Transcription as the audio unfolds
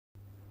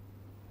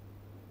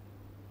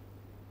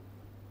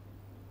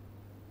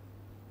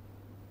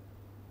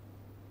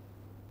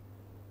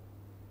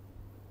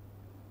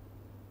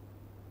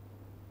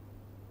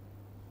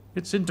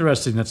It's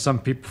interesting that some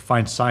people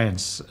find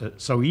science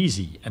so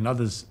easy and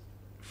others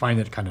find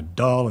it kind of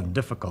dull and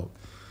difficult.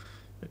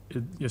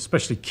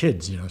 Especially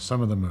kids,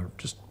 some of them are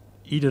just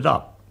eat it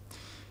up.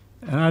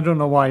 And I don't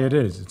know why it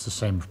is. It's the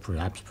same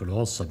perhaps for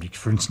all subjects.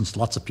 For instance,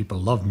 lots of people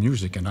love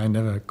music and I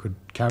never could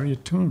carry a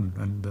tune.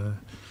 And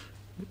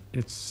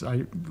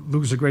I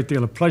lose a great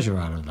deal of pleasure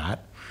out of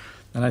that.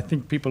 And I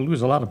think people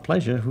lose a lot of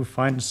pleasure who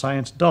find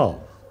science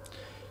dull.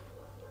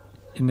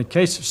 In the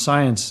case of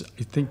science,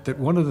 I think that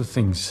one of the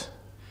things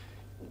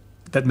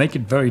that make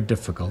it very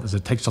difficult is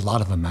it takes a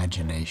lot of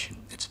imagination.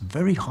 It's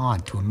very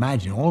hard to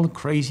imagine all the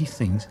crazy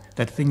things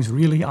that things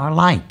really are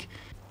like.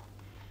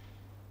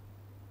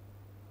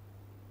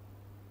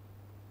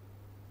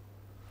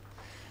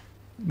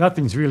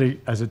 Nothing's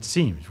really as it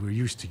seems. We're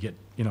used to get,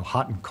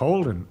 hot and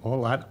cold, and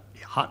all that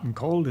hot and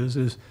cold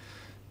is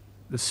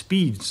the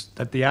speeds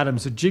that the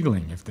atoms are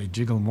jiggling. If they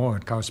jiggle more,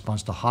 it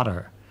corresponds to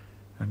hotter,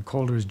 and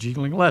colder is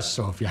jiggling less.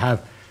 So if you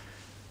have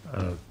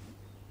a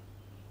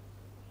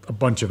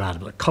bunch of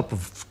atoms, a cup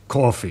of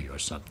coffee or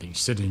something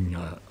sitting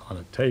on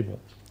a table,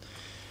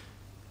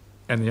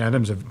 and the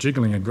atoms are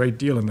jiggling a great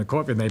deal in the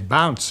coffee, and they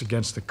bounce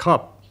against the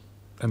cup,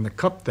 and the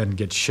cup then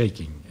gets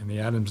shaking, and the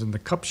atoms in the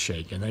cup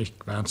shake, and they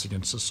bounce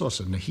against the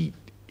saucer, and the heat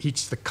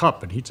heats the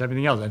cup and heats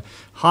everything else. And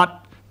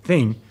hot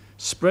thing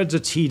spreads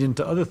its heat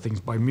into other things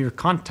by mere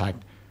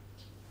contact,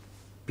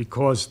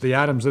 because the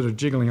atoms that are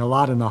jiggling a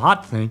lot in the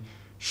hot thing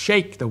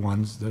shake the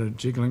ones that are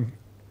jiggling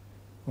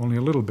only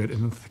a little bit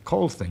in the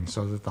cold thing,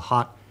 so that the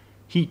hot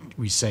heat,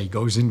 we say,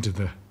 goes into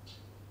the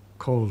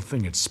cold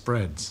thing. It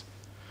spreads.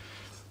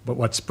 But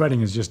what's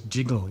spreading is just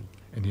jiggling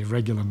and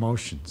irregular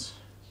motions,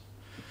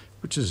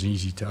 which is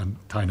easy to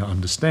kind of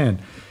understand.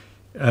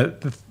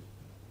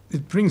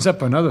 It brings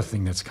up another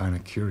thing that's kind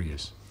of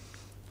curious.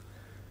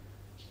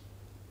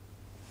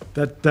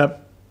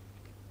 That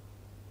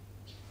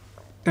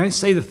I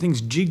say that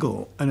things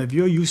jiggle, and if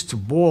you're used to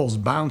balls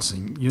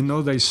bouncing,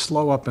 they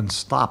slow up and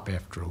stop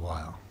after a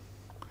while.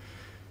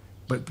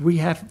 But we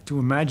have to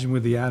imagine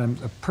with the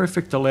atoms a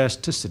perfect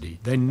elasticity.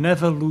 They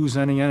never lose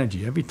any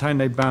energy. Every time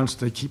they bounce,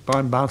 they keep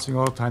on bouncing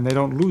all the time. They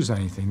don't lose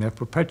anything. They're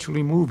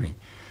perpetually moving.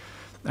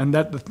 And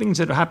that the things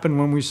that happen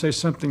when we say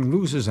something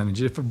loses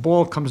energy, if a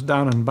ball comes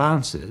down and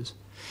bounces,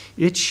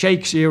 it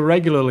shakes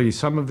irregularly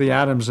some of the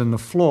atoms in the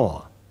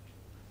floor.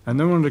 And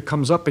then when it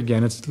comes up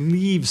again, it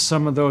leaves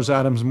some of those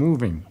atoms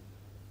moving,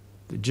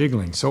 the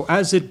jiggling. So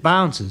as it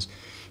bounces,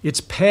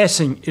 it's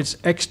passing its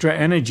extra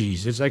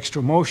energies, its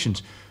extra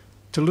motions,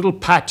 to little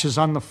patches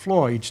on the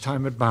floor each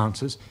time it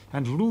bounces,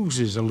 and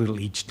loses a little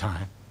each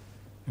time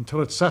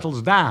until it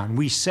settles down,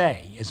 we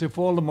say, as if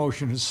all the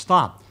motion has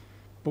stopped.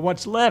 But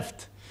what's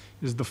left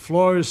is the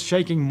floor is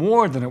shaking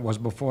more than it was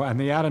before, and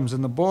the atoms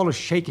in the ball are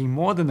shaking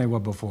more than they were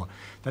before.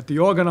 That the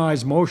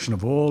organized motion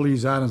of all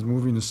these atoms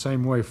moving the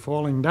same way,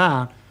 falling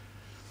down,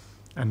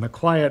 and the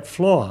quiet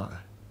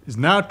floor is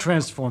now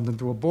transformed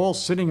into a ball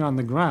sitting on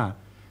the ground.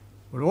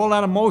 But all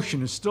that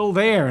motion is still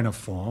there in a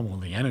form, or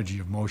the energy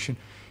of motion,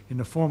 in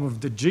the form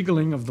of the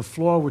jiggling of the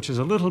floor, which is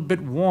a little bit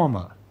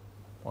warmer.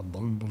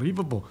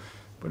 Unbelievable.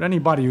 But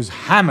anybody who's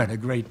hammered a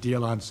great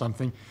deal on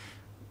something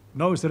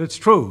knows that it's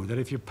true, that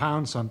if you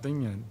pound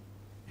something and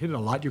hit it a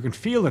lot, you can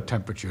feel the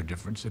temperature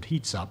difference. It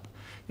heats up.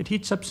 It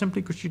heats up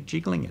simply because you're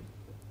jiggling it.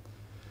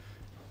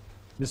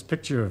 This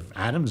picture of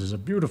atoms is a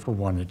beautiful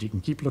one that you can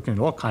keep looking at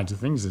all kinds of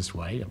things this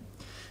way. You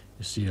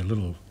see a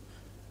little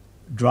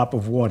drop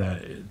of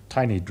water, a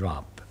tiny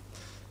drop,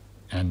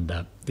 and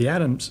the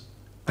atoms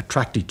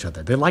attract each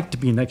other. They like to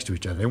be next to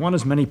each other. They want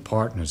as many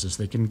partners as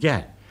they can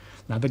get.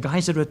 Now, the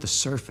guys that are at the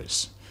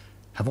surface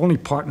have only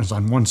partners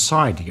on one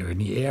side here, in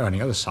the air on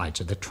the other side,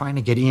 so they're trying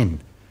to get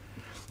in.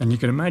 And you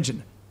can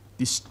imagine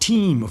this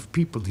team of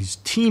people, these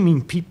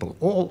teeming people,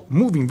 all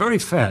moving very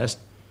fast,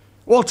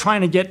 all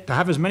trying to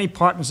have as many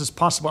partners as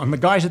possible. And the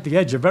guys at the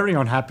edge are very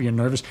unhappy and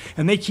nervous,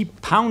 and they keep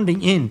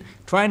pounding in,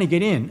 trying to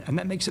get in, and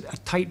that makes it a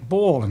tight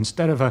ball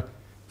instead of a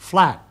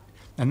flat.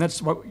 And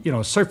that's what,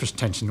 surface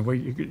tension, the way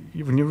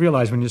when you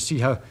realize, when you see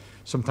how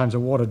sometimes a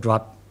water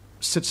drop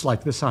sits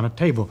like this on a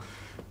table,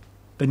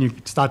 then you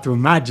start to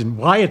imagine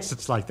why it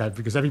sits like that,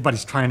 because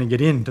everybody's trying to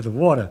get into the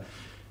water.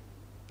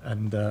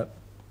 And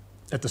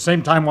at the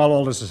same time, while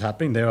all this is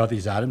happening, there are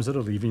these atoms that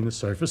are leaving the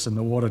surface, and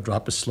the water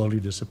drop is slowly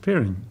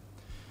disappearing.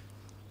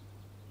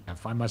 I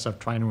find myself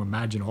trying to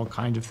imagine all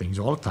kinds of things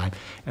all the time,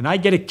 and I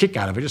get a kick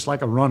out of it, just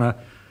like a runner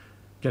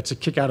gets a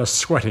kick out of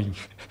sweating.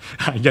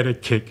 I get a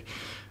kick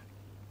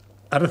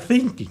out of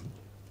thinking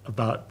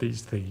about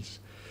these things.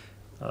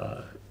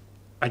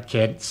 I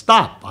can't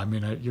stop. I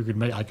mean,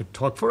 I could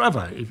talk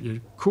forever. If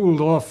you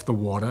cooled off the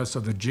water so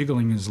the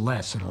jiggling is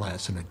less and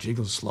less, and it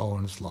jiggles slower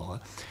and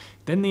slower,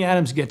 then the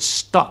atoms get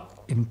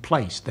stuck in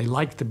place. They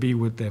like to be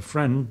with their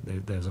friend.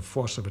 There's a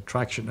force of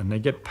attraction, and they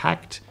get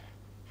packed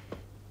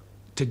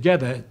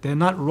together. They're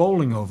not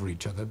rolling over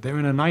each other. They're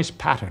in a nice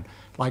pattern,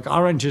 like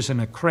oranges in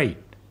a crate,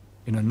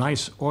 in a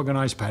nice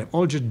organized pattern,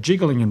 all just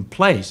jiggling in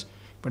place,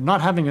 but not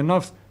having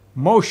enough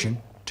motion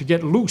to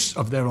get loose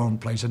of their own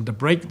place and to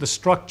break the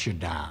structure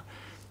down.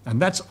 And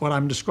that's what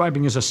I'm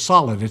describing as a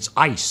solid. It's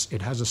ice.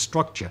 It has a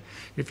structure.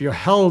 If you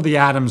held the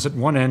atoms at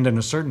one end in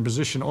a certain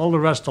position, all the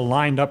rest are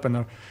lined up in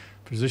a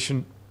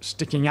position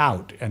sticking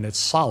out, and it's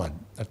solid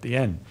at the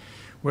end.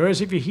 Whereas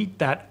if you heat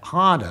that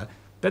harder,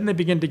 then they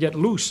begin to get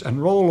loose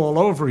and roll all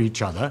over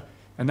each other,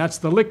 and that's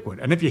the liquid.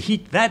 And if you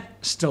heat that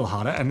still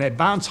harder and they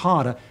bounce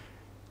harder,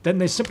 then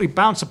they simply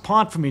bounce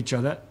apart from each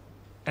other,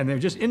 and they're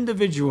just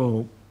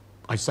individual,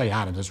 I say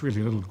atoms, it's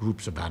really little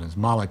groups of atoms,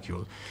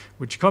 molecules,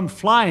 which come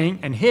flying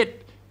and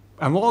hit.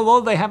 And although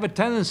they have a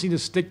tendency to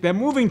stick, they're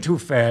moving too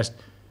fast.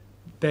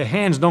 Their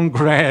hands don't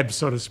grab,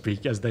 so to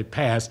speak, as they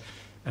pass,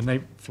 and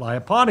they fly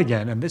apart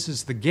again. And this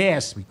is the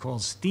gas we call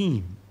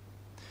steam.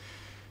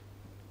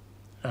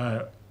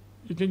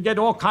 You can get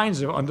all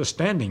kinds of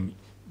understanding.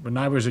 When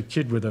I was a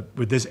kid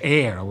with this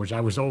air, which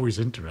I was always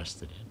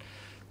interested in,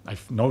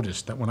 I've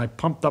noticed that when I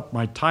pumped up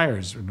my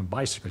tires in a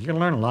bicycle, you can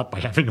learn a lot by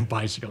having a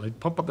bicycle. I'd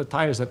pump up the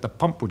tires that the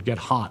pump would get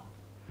hot.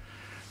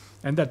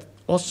 And that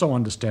also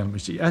understandable. You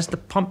see, as the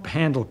pump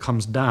handle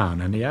comes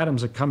down and the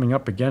atoms are coming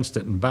up against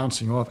it and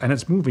bouncing off, and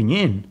it's moving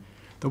in,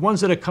 the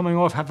ones that are coming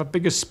off have a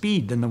bigger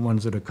speed than the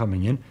ones that are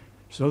coming in,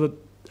 so that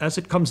as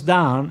it comes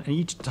down, and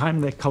each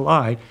time they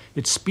collide,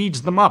 it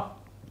speeds them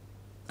up.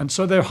 And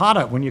so they're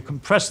hotter. When you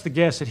compress the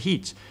gas, it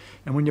heats.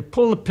 And when you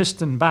pull the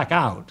piston back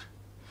out,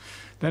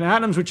 then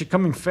atoms which are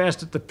coming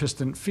fast at the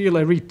piston feel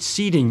a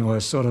receding or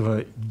sort of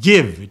a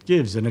give. It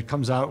gives, and it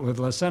comes out with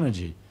less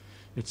energy.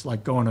 It's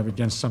like going up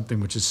against something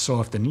which is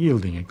soft and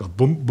yielding. It goes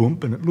boom, boom,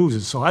 and it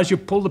loses. So as you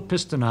pull the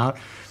piston out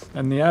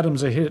and the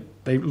atoms are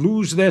hit, they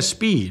lose their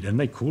speed and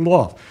they cool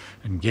off.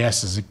 And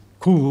gases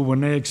cool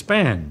when they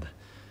expand.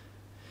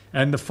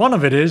 And the fun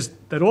of it is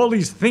that all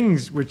these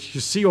things which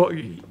you see or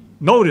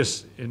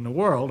notice in the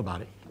world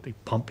about it, the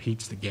pump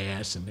heats the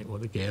gas, or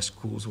the gas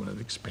cools when it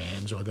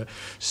expands, or the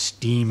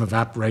steam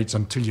evaporates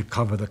until you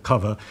cover the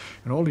cover,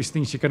 and all these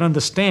things you can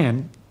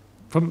understand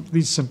from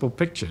these simple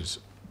pictures.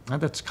 And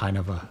that's kind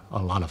of a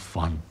lot of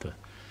fun to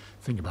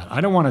think about.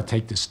 I don't want to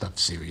take this stuff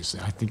seriously.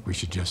 I think we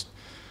should just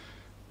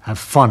have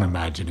fun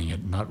imagining it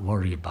and not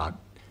worry about.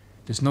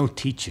 There's no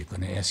teacher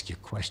going to ask you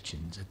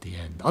questions at the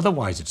end.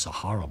 Otherwise, it's a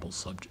horrible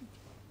subject.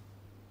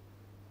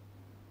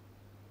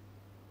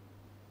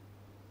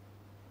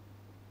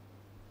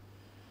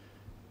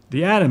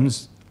 The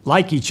atoms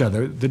like each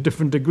other to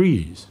different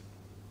degrees.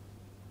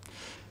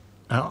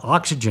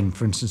 Oxygen,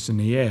 for instance, in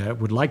the air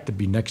would like to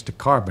be next to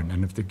carbon,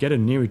 and if they're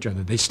getting near each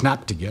other, they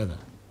snap together.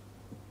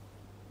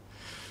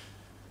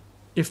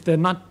 If they're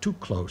not too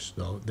close,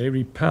 though, they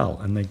repel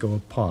and they go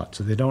apart,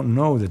 so they don't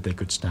know that they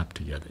could snap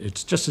together.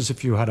 It's just as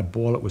if you had a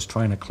ball that was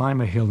trying to climb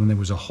a hill and there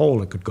was a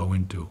hole it could go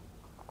into,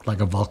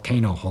 like a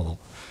volcano hole,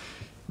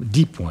 a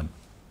deep one.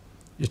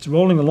 It's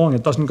rolling along,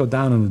 it doesn't go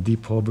down in the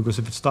deep hole because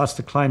if it starts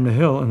to climb the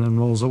hill and then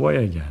rolls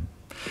away again.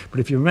 But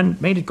if you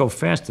made it go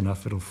fast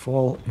enough, it'll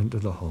fall into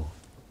the hole.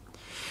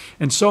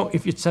 And so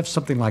if you have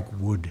something like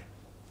wood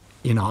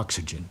in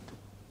oxygen,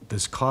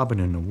 there's carbon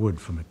in the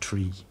wood from a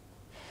tree,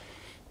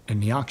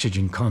 and the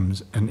oxygen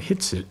comes and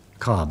hits it,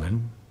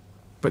 carbon,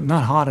 but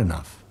not hard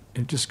enough.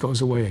 It just goes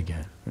away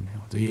again.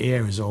 The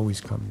air is always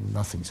coming,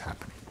 nothing's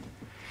happening.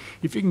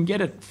 If you can get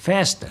it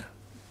faster,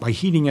 by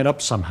heating it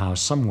up somehow,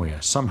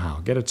 somewhere,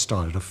 somehow, get it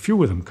started. A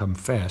few of them come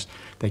fast.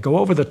 They go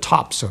over the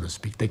top, so to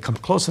speak. They come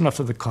close enough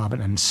to the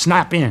carbon and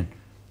snap in.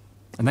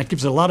 And that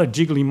gives a lot of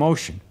jiggly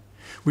motion,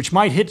 which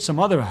might hit some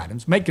other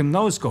atoms, making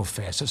those go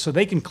faster so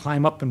they can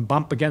climb up and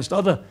bump against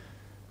other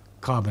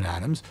carbon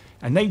atoms.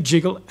 And they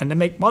jiggle, and they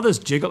make others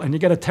jiggle, and you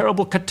get a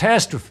terrible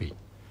catastrophe,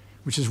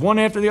 which is one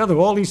after the other.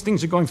 All these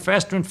things are going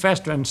faster and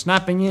faster and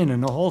snapping in,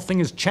 and the whole thing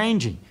is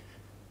changing.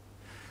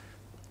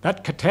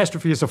 That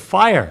catastrophe is a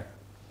fire.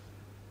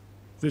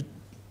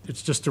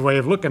 It's just a way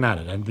of looking at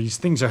it. And these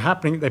things are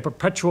happening. They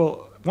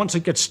perpetual. Once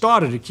it gets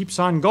started, it keeps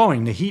on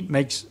going. The heat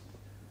makes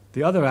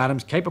the other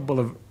atoms capable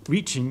of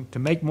reaching to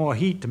make more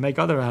heat, to make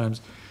other atoms,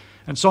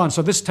 and so on.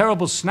 So this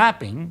terrible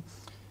snapping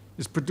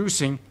is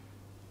producing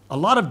a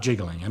lot of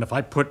jiggling. And if I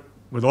put,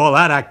 with all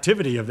that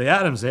activity of the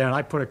atoms there, and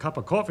I put a cup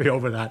of coffee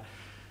over that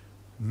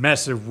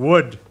mess of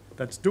wood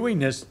that's doing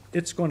this,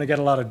 it's going to get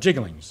a lot of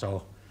jiggling.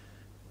 So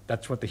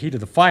that's what the heat of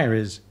the fire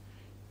is.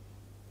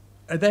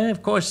 And then,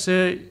 of course,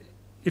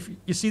 if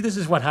you see, this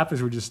is what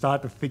happens when you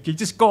start to think. You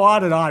just go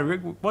on and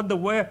on.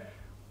 Wonder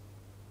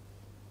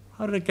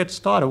how did it get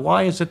started?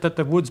 Why is it that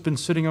the wood's been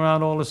sitting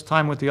around all this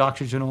time with the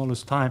oxygen all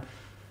this time,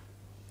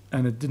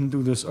 and it didn't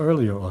do this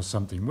earlier or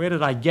something? Where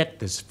did I get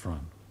this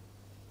from?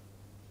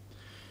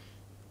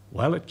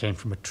 Well, it came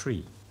from a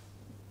tree.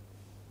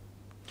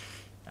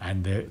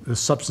 And the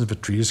substance of a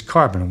tree is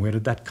carbon. And where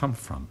did that come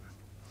from?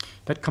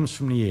 That comes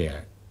from the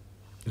air.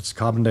 It's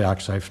carbon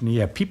dioxide from the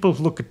air. People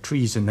look at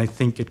trees and they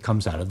think it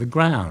comes out of the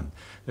ground,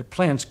 that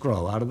plants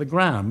grow out of the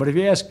ground. But if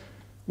you ask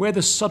where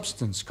the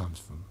substance comes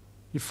from,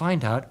 you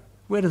find out,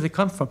 where do they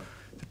come from?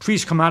 The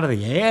trees come out of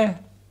the air?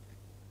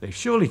 They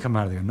surely come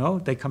out of the air. No,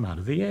 they come out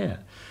of the air.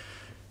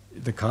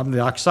 The carbon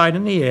dioxide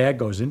in the air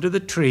goes into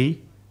the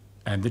tree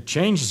and it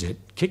changes it,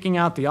 kicking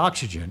out the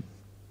oxygen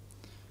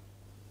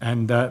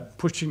and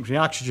pushing the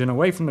oxygen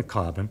away from the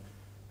carbon.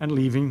 and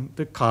leaving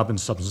the carbon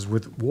substance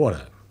with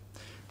water.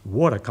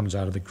 Water comes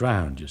out of the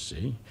ground, you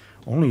see.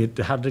 Only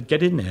how did it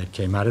get in there? It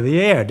came out of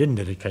the air, didn't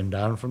it? It came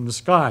down from the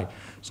sky.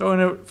 So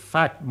in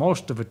fact,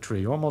 most of a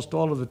tree, almost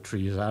all of the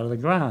tree is out of the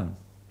ground.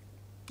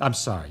 I'm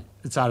sorry,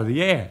 it's out of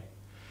the air.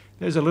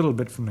 There's a little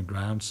bit from the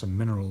ground, some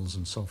minerals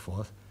and so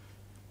forth.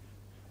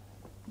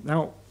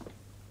 Now,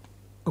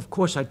 of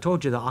course, I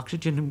told you the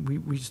oxygen,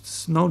 we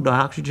know the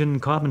oxygen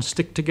and carbon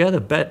stick together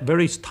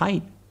very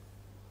tight.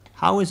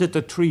 How is it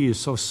the tree is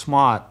so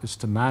smart as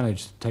to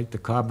manage to take the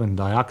carbon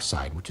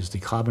dioxide, which is the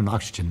carbon and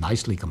oxygen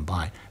nicely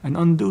combined, and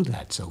undo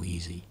that so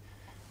easy?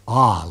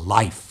 Ah,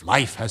 life.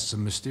 Life has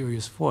some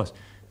mysterious force.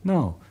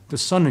 No, the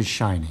sun is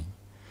shining.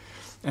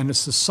 And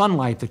it's the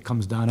sunlight that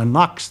comes down and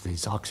knocks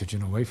this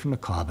oxygen away from the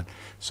carbon.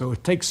 So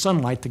it takes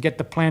sunlight to get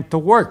the plant to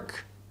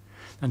work.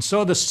 And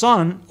so the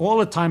sun all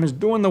the time is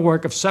doing the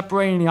work of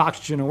separating the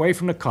oxygen away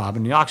from the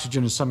carbon. The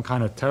oxygen is some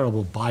kind of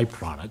terrible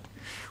byproduct,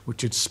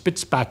 which it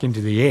spits back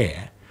into the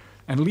air,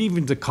 and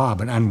leaving the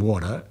carbon and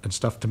water and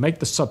stuff to make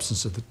the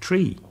substance of the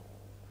tree.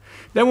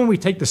 Then when we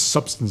take the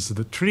substance of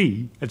the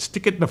tree and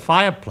stick it in the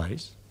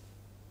fireplace,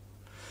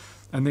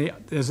 and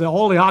there's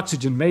all the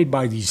oxygen made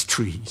by these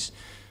trees,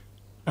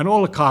 and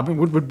all the carbon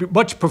would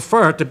much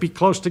prefer to be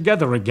close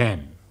together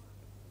again.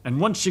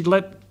 And once you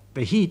let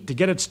the heat to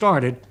get it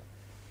started,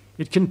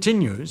 it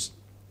continues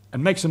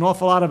and makes an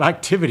awful lot of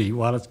activity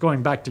while it's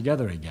going back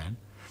together again.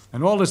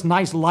 And all this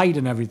nice light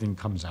and everything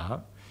comes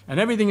out, and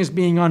everything is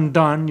being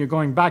undone. You're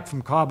going back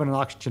from carbon and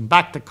oxygen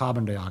back to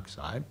carbon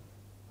dioxide.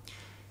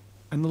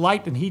 And the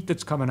light and heat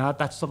that's coming out,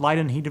 that's the light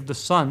and heat of the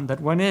sun that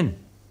went in.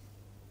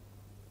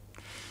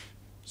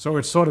 So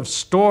it's sort of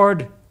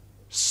stored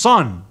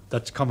sun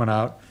that's coming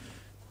out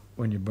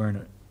when you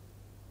burn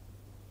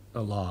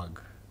a log.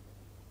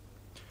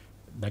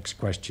 Next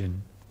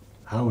question.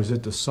 How is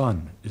it the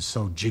sun is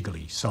so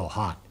jiggly, so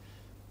hot?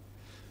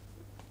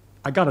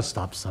 I gotta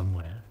stop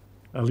somewhere.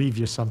 I'll leave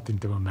you something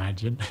to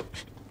imagine.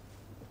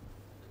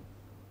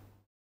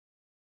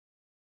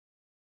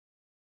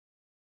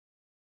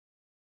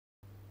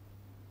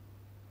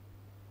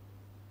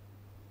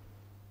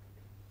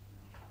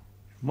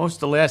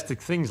 Most elastic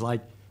things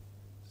like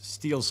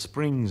steel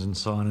springs and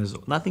so on is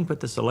nothing but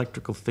this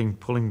electrical thing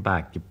pulling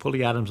back. You pull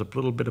the atoms a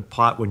little bit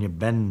apart when you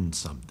bend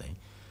something,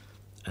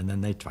 and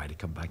then they try to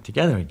come back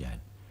together again.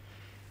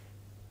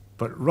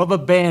 But rubber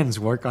bands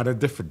work on a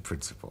different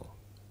principle.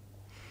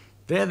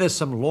 There's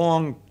some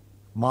long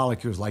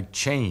molecules like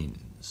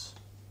chains,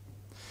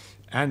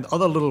 and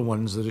other little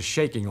ones that are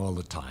shaking all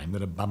the time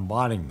that are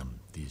bombarding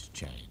them, these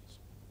chains.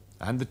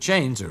 And the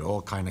chains are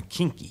all kind of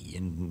kinky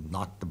and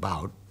knocked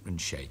about and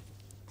shake.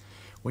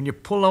 When you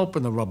pull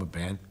open the rubber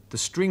band, the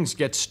strings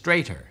get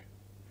straighter.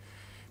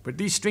 But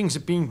these strings are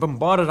being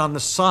bombarded on the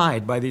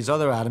side by these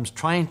other atoms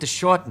trying to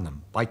shorten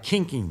them by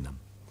kinking them.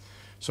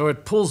 So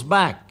it pulls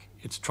back.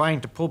 It's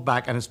trying to pull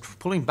back, and it's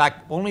pulling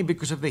back only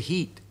because of the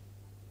heat.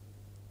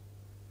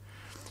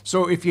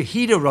 So if you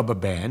heat a rubber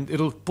band,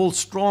 it'll pull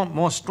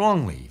more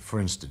strongly,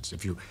 for instance.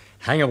 If you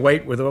hang a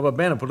weight with a rubber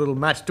band and put a little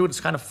match to it, it's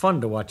kind of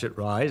fun to watch it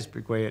rise,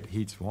 because it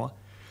heats more.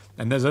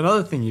 And there's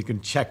another thing you can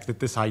check that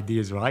this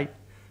idea is right,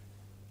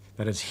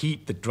 that it's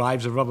heat that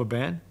drives a rubber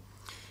band.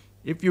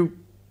 If you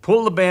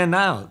pull the band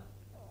out,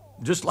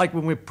 just like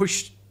when we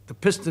push the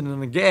piston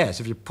in the gas,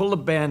 if you pull the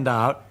band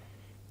out,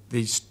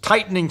 the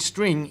tightening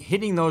string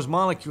hitting those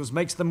molecules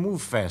makes them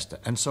move faster,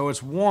 and so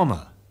it's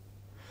warmer.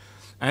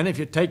 And if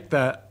you take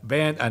the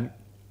band and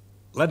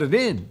let it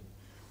in,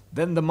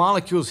 then the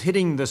molecules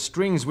hitting the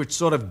strings, which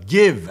sort of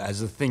give as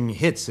the thing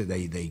hits,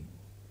 they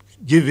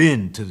give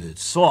in to the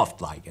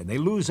soft like, and they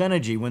lose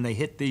energy when they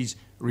hit these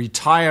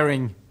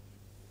retiring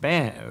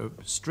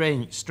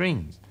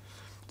strings.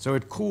 So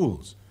it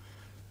cools.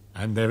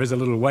 And there is a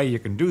little way you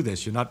can do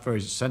this. You're not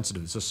very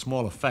sensitive. It's a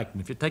small effect.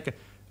 And if you take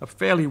a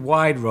fairly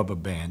wide rubber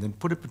band and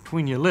put it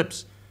between your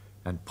lips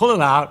and pull it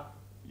out,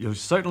 you'll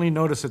certainly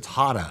notice it's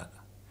hotter.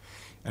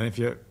 And if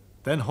you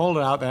then hold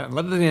it out and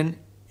let it in,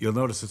 you'll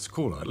notice it's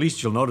cooler. At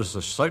least you'll notice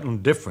a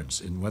certain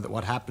difference in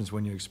what happens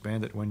when you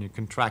expand it, when you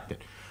contract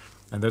it.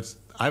 And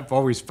I've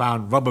always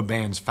found rubber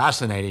bands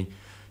fascinating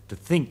to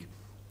think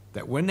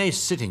that when they're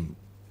sitting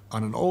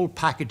on an old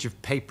package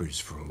of papers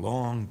for a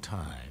long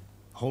time,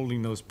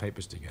 holding those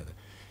papers together,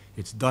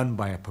 it's done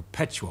by a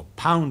perpetual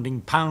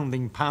pounding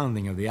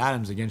of the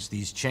atoms against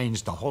these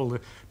chains to hold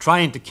it,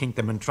 trying to kink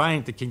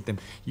them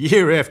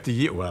year after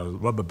year. Well,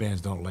 rubber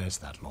bands don't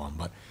last that long,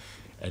 but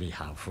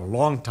anyhow, for a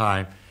long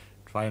time,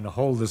 trying to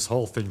hold this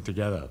whole thing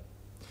together.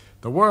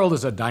 The world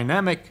is a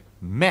dynamic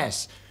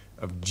mess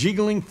of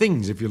jiggling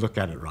things if you look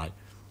at it right.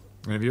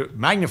 And if you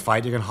magnify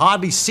it, you can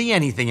hardly see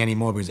anything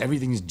anymore because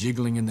everything's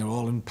jiggling and they're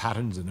all in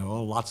patterns and they're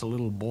all lots of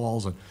little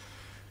balls. And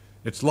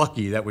it's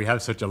lucky that we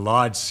have such a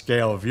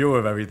large-scale view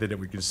of everything that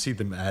we can see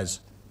them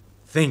as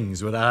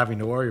things without having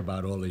to worry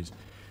about all these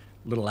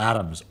little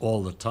atoms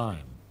all the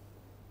time.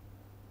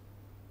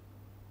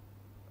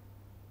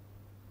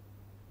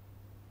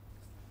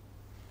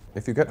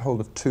 If you get hold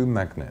of two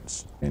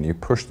magnets and you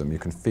push them, you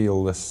can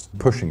feel this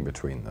pushing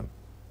between them.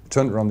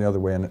 Turn it around the other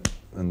way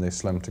and they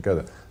slam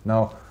together.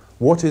 Now,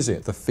 What is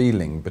it, the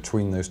feeling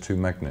between those two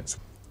magnets?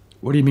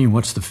 What do you mean,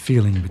 what's the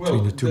feeling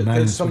between the two magnets?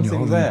 There's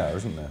something there,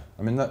 isn't there?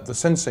 I mean, the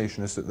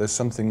sensation is that there's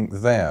something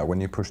there when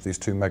you push these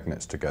two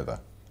magnets together.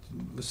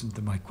 Listen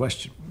to my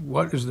question.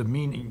 What is the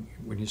meaning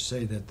when you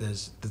say that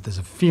there's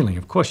a feeling?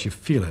 Of course you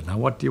feel it. Now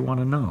what do you want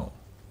to know?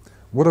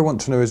 What I want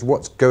to know is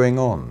what's going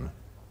on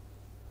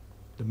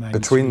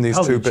between these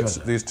two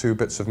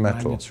bits of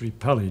metal. Magnets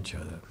repel each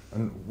other.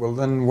 And well,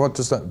 then what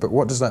does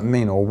that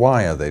mean, or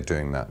why are they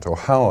doing that, or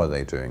how are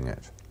they doing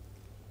it?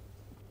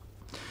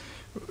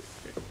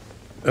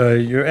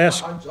 You're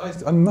asking.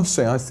 I must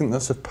say, I think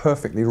that's a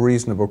perfectly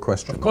reasonable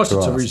question. Of course,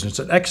 it's a reason. It's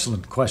an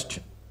excellent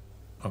question.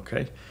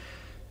 Okay.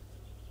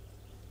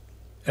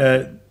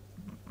 But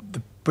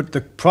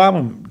the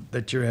problem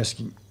that you're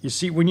asking, you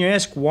see, when you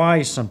ask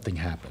why something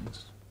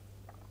happens,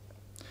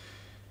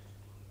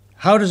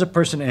 how does a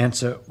person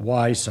answer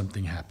why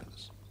something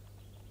happens?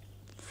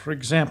 For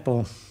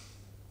example,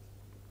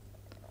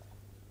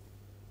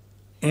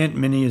 Aunt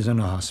Minnie is in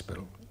a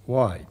hospital.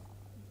 Why?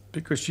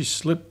 Because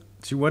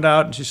she went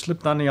out and she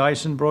slipped on the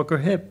ice and broke her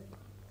hip.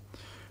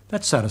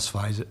 That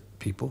satisfies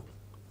people.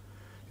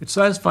 It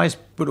satisfies,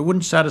 but it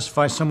wouldn't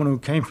satisfy someone who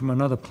came from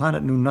another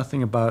planet, knew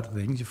nothing about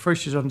things. You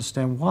first should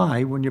understand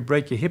why, when you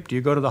break your hip, do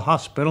you go to the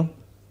hospital?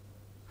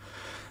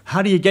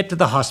 How do you get to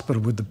the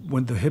hospital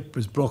when the hip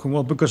was broken?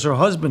 Well, because her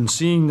husband,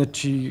 seeing that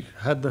she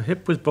had the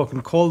hip was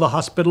broken, called the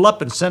hospital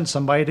up and sent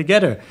somebody to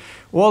get her.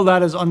 All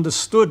that is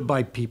understood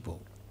by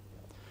people.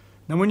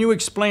 Now, when you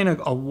explain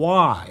a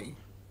why,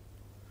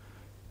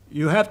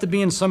 you have to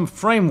be in some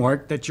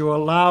framework that you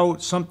allow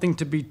something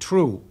to be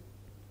true.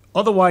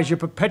 Otherwise, you're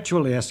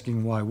perpetually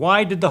asking why.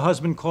 Why did the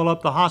husband call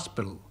up the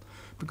hospital?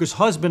 Because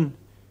husband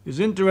is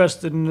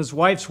interested in his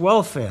wife's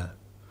welfare.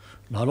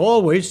 Not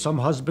always. Some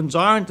husbands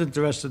aren't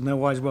interested in their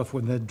wife's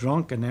welfare when they're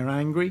drunk and they're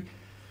angry.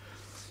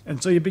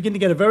 And so you begin to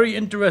get a very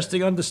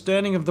interesting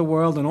understanding of the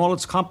world and all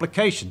its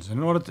complications.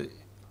 In order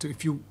to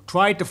if you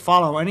try to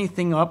follow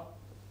anything up,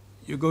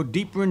 you go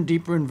deeper and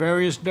deeper in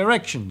various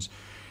directions.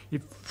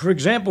 For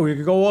example, you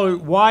could go,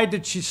 why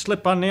did she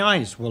slip on the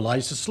ice? Well,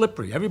 ice is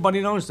slippery. Everybody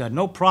knows that,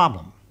 no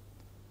problem.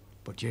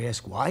 But you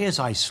ask, why is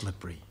ice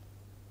slippery?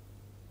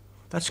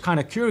 That's kind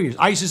of curious.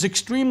 Ice is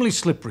extremely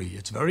slippery.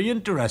 It's very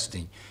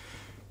interesting.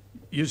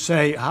 You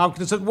say, how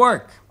does it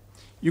work? So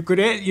you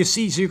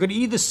could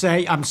either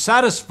say, I'm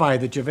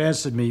satisfied that you've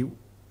answered me,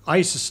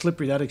 ice is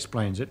slippery, that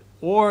explains it.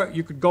 Or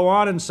you could go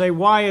on and say,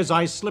 why is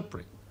ice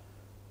slippery?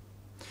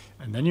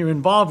 And then you're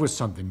involved with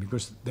something,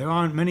 because there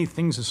aren't many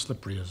things as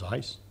slippery as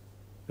ice.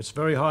 It's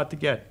very hard to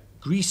get.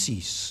 Greasy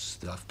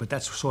stuff, but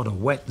that's sort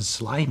of wet and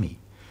slimy.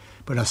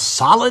 But a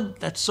solid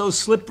that's so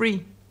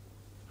slippery,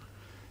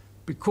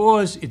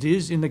 because it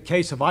is in the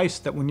case of ice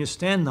that when you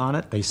stand on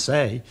it, they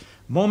say,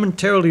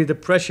 momentarily the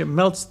pressure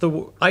melts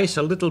the ice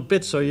a little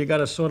bit, so you got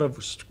a sort of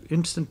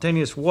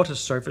instantaneous water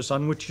surface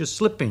on which you're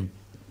slipping.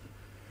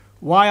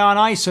 Why on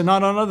ice and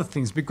not on other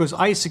things? Because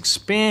ice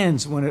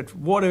expands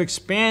water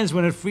expands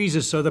when it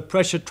freezes, so the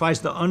pressure tries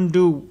to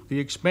undo the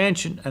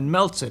expansion and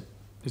melts it.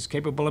 It's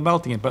capable of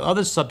melting it. But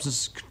other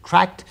substances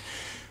contract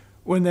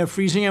when they're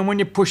freezing, and when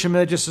you push them,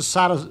 they're just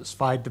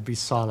satisfied to be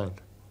solid.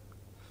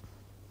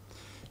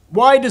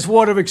 Why does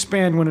water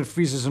expand when it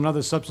freezes and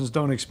other substances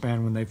don't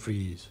expand when they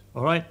freeze?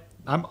 All right?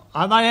 I'm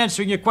not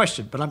answering your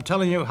question, but I'm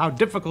telling you how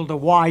difficult a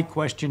why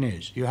question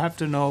is. You have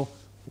to know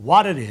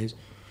what it is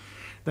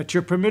that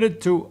you're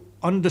permitted to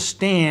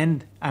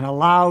understand and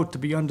allowed to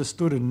be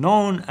understood and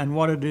known, and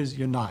what it is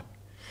you're not.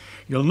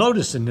 You'll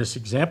notice in this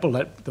example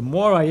that the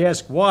more I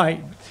ask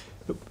why,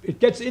 it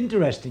gets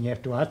interesting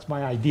after a while. That's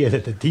my idea,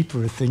 that the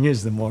deeper a thing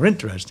is, the more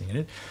interesting it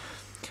is.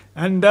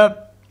 And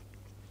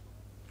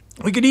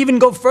we could even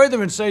go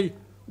further and say,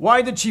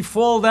 why did she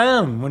fall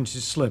down when she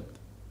slipped?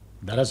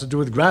 That has to do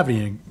with gravity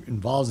and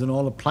involves in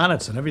all the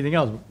planets and everything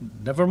else.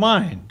 Never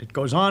mind. It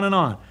goes on and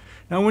on.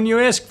 Now, when you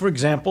ask, for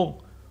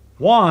example,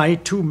 why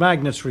two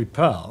magnets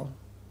repel,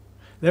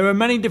 there are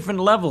many different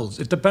levels.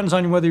 It depends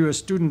on whether you're a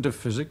student of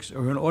physics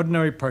or an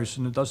ordinary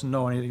person who doesn't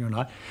know anything or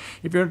not.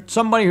 If you're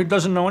somebody who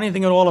doesn't know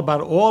anything at all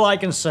about it, all I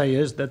can say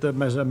is that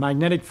there's a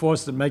magnetic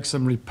force that makes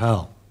them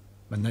repel,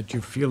 and that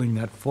you're feeling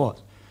that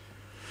force.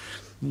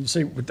 And you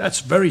say, but that's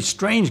very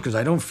strange, because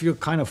I don't feel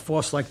kind of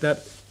force like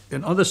that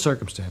in other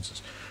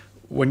circumstances.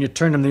 When you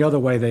turn them the other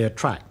way, they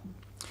attract.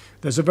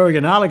 There's a very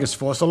analogous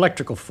force,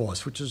 electrical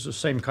force, which is the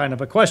same kind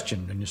of a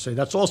question. And you say,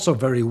 that's also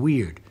very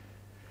weird.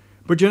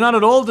 But you're not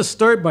at all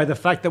disturbed by the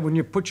fact that when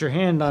you put your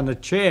hand on the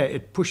chair,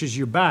 it pushes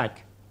you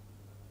back.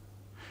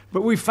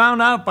 But we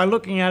found out by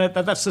looking at it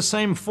that that's the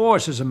same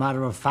force, as a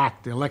matter of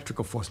fact. The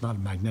electrical force, not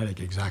magnetic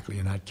exactly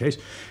in that case,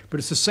 but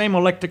it's the same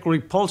electrical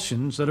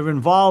repulsions that are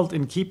involved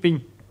in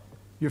keeping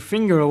your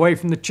finger away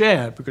from the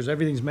chair, because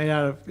everything's made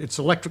out of its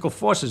electrical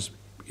forces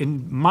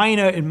in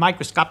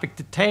microscopic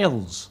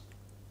details.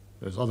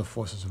 There's other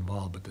forces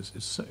involved, but this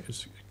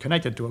is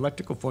connected to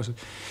electrical forces.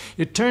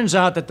 It turns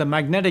out that the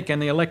magnetic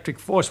and the electric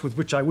force with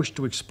which I wish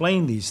to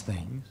explain these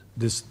things,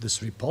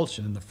 this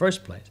repulsion in the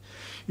first place,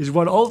 is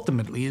what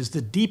ultimately is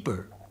the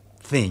deeper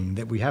thing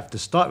that we have to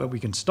start, what we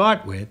can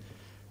start with,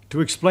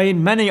 to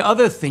explain many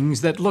other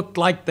things that looked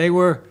like they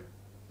were,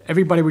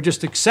 everybody would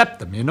just accept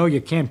them. You know,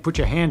 you can't put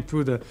your hand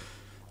through the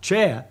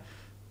chair.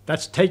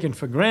 That's taken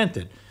for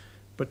granted.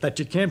 But that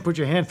you can't put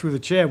your hand through the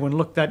chair when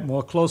looked at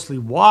more closely.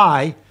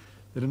 Why?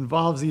 It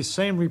involves these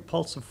same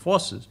repulsive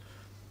forces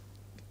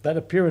that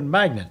appear in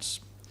magnets.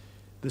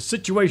 The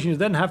situation you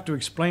then have to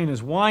explain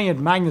is why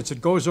in magnets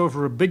it goes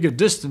over a bigger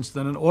distance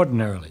than in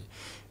ordinarily.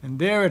 And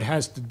there it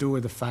has to do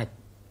with the fact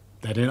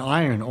that in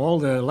iron, all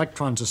the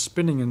electrons are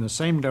spinning in the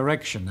same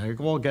direction. They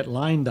all get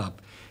lined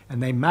up,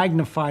 and they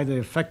magnify the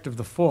effect of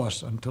the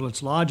force until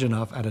it's large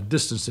enough at a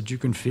distance that you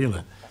can feel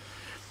it.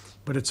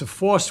 But it's a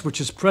force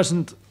which is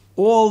present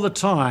all the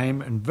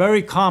time and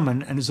very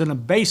common and is in a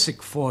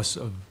basic force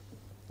of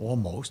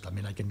almost, I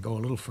mean, I can go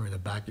a little further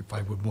back if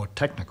I were more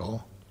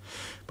technical,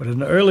 but at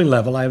an early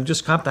level, I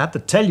just have to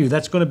tell you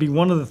that's going to be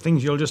one of the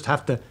things you'll just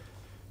have to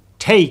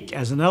take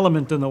as an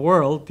element in the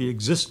world, the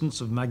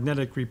existence of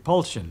magnetic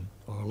repulsion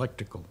or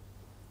electrical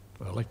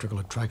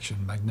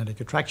attraction, magnetic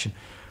attraction.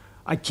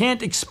 I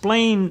can't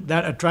explain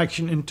that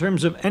attraction in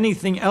terms of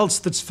anything else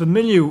that's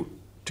familiar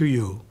to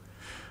you.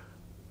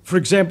 For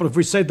example, if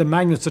we say the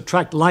magnets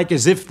attract like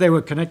as if they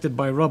were connected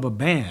by rubber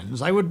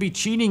bands, I would be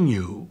cheating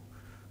you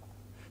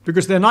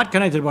because they're not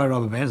connected by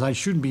rubber bands. I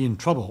shouldn't be in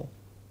trouble.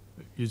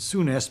 You'd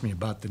soon ask me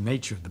about the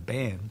nature of the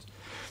bands.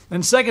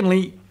 And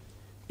secondly,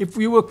 if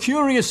you were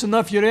curious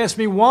enough, you'd ask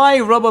me why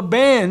rubber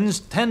bands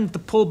tend to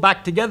pull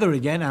back together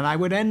again, and I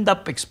would end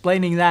up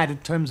explaining that in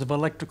terms of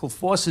electrical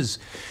forces,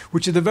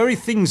 which are the very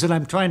things that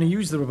I'm trying to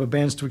use the rubber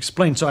bands to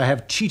explain. So I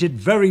have cheated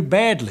very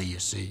badly, you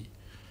see.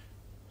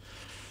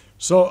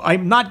 So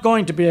I'm not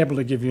going to be able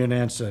to give you an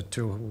answer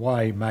to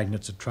why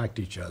magnets attract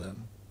each other,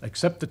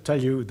 except to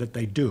tell you that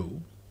they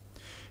do,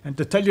 and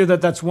to tell you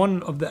that that's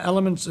one of the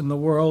elements in the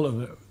world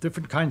of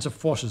different kinds of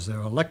forces. There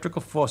are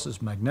electrical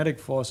forces, magnetic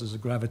forces,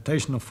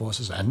 gravitational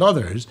forces, and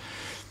others,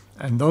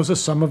 and those are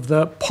some of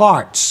the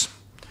parts.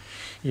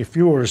 If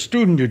you were a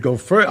student, you'd go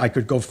I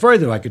could go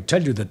further. I could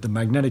tell you that the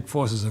magnetic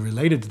forces are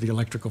related to the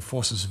electrical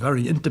forces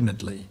very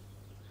intimately,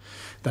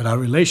 that our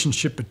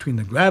relationship between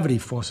the gravity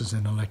forces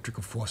and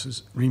electrical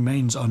forces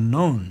remains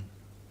unknown,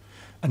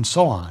 and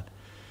so on.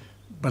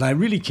 But I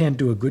really can't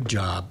do a good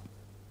job,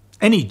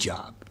 any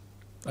job,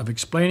 of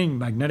explaining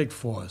magnetic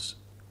force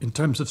in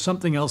terms of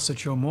something else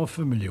that you're more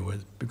familiar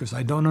with, because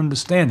I don't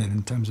understand it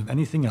in terms of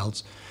anything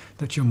else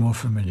that you're more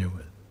familiar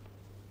with.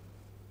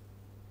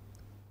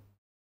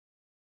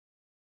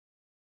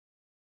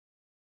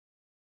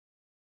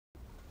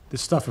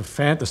 This stuff of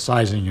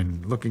fantasizing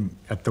and looking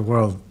at the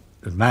world,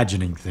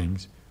 imagining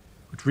things,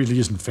 which really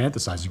isn't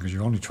fantasizing because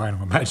you're only trying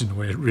to imagine the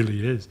way it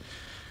really is,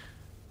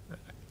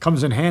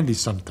 comes in handy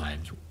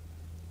sometimes.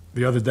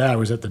 The other day I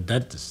was at the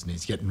dentist and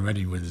he's getting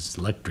ready with his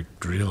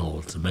electric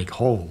drill to make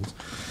holes.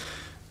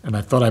 And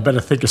I thought I better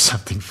think of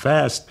something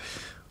fast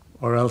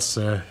or else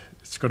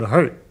it's going to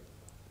hurt.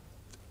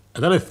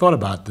 And then I thought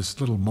about this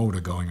little motor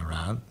going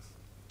around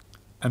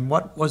and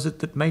what was it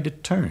that made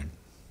it turn?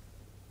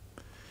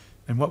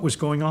 And what was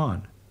going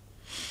on?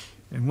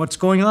 And what's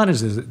going on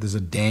is there's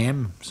a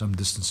dam some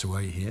distance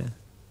away here,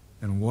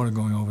 and water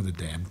going over the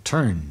dam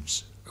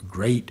turns a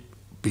great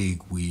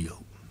big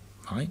wheel,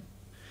 right?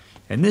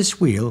 And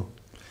this wheel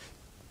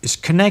is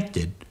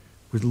connected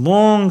with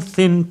long,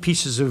 thin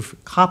pieces of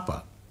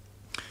copper,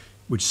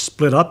 which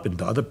split up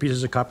into other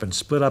pieces of copper and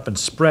split up and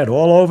spread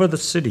all over the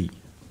city.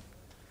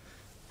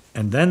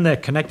 And then they're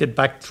connected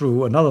back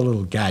through another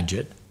little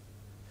gadget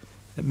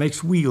that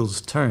makes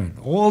wheels turn.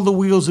 All the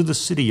wheels of the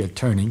city are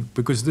turning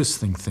because this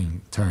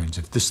thing turns.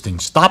 If this thing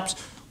stops,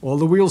 all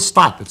the wheels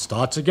stop. It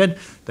starts again,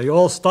 they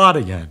all start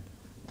again.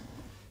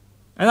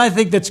 And I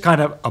think that's kind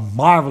of a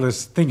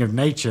marvelous thing of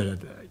nature.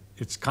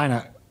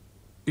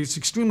 It's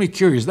extremely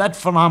curious. That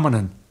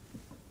phenomenon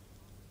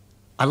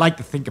I like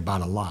to think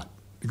about a lot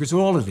because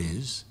all it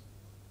is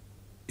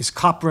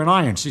copper and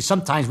iron. See,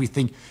 sometimes we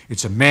think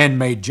it's a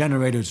man-made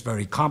generator, it's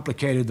very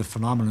complicated, the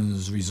phenomenon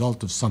is a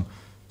result of some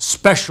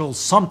special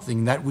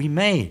something that we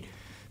made.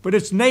 But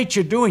it's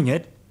nature doing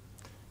it,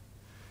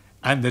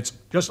 and it's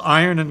just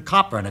iron and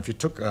copper. And if you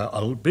took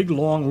a big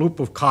long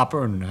loop of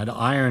copper and had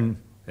iron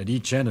at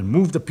each end and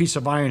moved a piece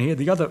of iron here,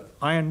 the other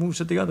iron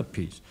moves at the other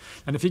piece.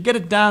 And if you get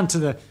it down to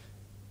the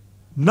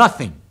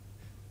nothing,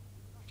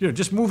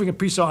 just moving a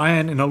piece of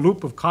iron in a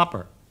loop of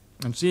copper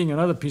and seeing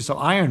another piece of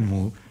iron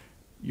move,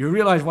 you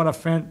realize what a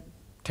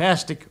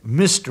fantastic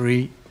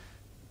mystery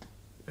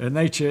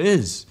nature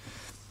is.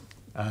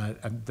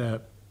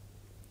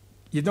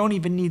 You don't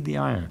even need the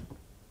iron.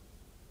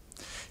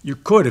 You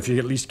could, if you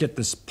at least get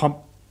this pump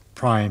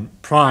primed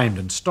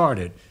and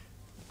started,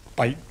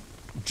 by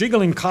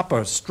jiggling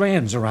copper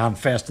strands around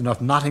fast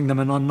enough, knotting them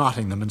and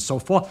unknotting them and so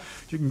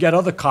forth, you can get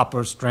other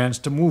copper strands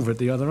to move at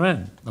the other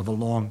end of a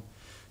long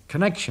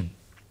connection.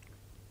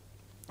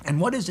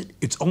 And what is it?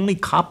 It's only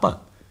copper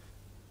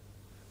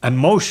and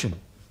motion.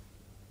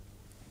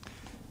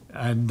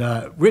 And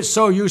we're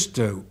so used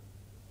to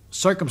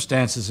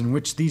circumstances in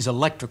which these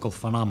electrical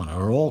phenomena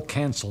are all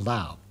canceled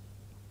out.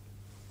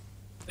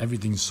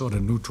 Everything's sort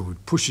of neutral,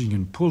 pushing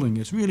and pulling.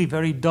 It's really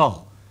very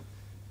dull.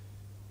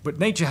 But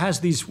nature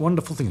has these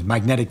wonderful things,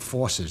 magnetic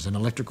forces and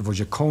electrical forces.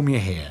 You comb your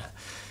hair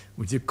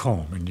with your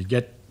comb and you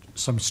get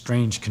some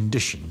strange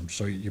condition.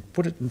 So you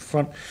put it in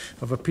front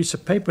of a piece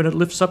of paper and it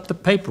lifts up the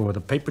paper, or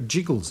the paper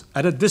jiggles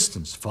at a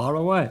distance, far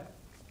away.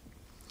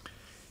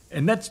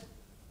 And that's,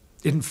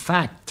 in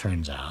fact,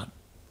 turns out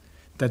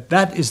that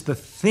that is the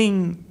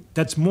thing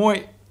that's more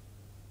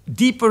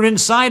deeper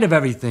inside of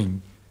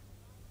everything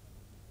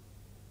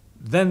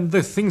than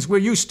the things we're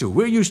used to.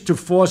 We're used to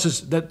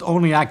forces that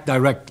only act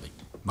directly,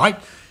 right?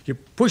 You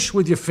push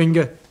with your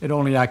finger, it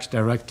only acts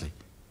directly.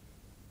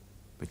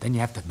 But then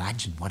you have to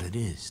imagine what it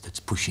is that's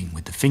pushing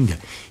with the finger.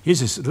 Here's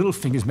this little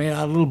finger's made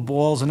out of little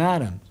balls and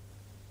atoms.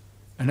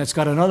 And it's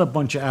got another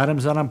bunch of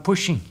atoms that I'm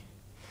pushing.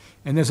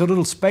 And there's a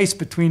little space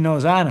between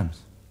those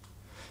atoms.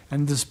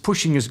 And this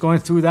pushing is going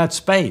through that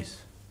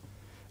space.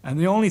 And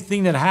the only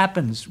thing that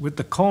happens with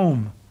the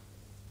comb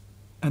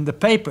and the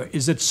paper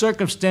is that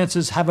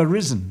circumstances have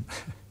arisen,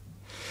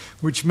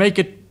 which make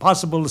it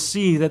possible to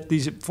see that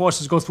these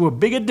forces go through a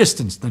bigger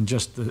distance than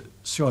just the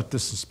short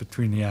distance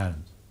between the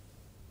atoms.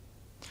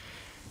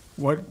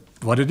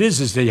 What it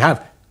is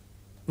that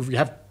if you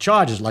have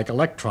charges like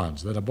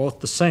electrons that are both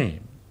the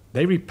same,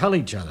 they repel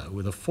each other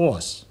with a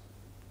force.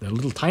 They're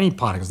little tiny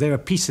particles. They're a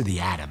piece of the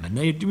atom, and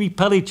they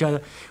repel each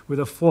other with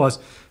a force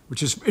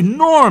which is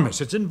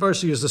enormous. It's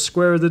inversely as the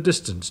square of the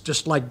distance,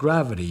 just like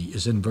gravity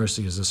is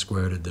inversely as the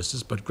square of the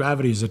distance, but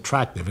gravity is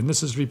attractive, and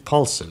this is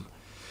repulsive.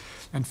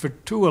 And for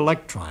two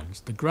electrons,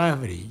 the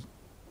gravity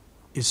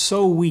is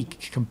so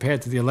weak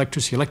compared to the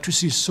electricity.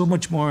 Electricity is so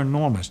much more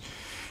enormous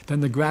than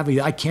the gravity.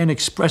 I can't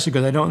express it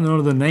because I don't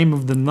know the name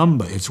of the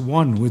number. It's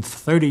 1 with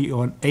 30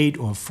 or 8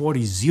 or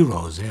 40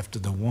 zeros after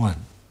the 1.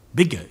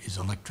 Bigger is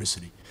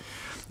electricity.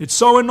 It's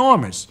so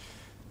enormous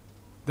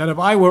that if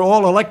I were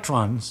all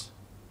electrons,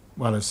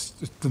 well,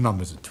 the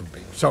numbers are too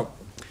big. So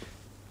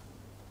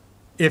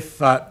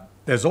if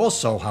there's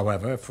also,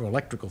 however, for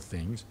electrical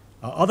things,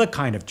 other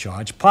kind of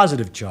charge,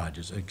 positive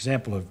charges. An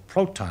example of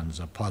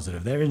protons are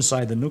positive. They're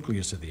inside the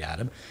nucleus of the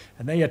atom,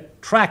 and they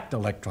attract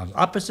electrons.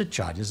 Opposite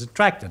charges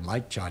attract, and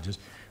like charges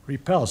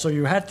repel. So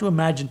you have to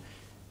imagine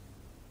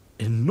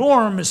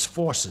enormous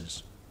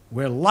forces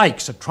where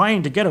likes are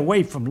trying to get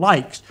away from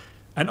likes,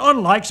 and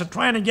unlikes are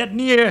trying to get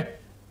near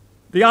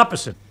the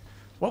opposite.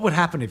 What would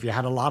happen if you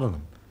had a lot of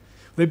them?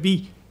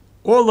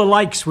 All the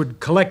likes would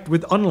collect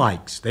with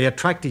unlikes. They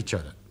attract each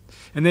other.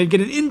 And they'd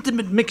get an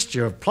intimate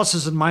mixture of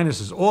pluses and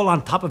minuses all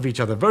on top of each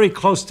other, very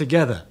close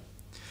together.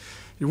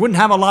 You wouldn't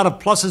have a lot of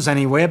pluses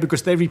anywhere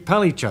because they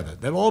repel each other.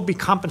 They'll all be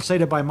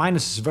compensated by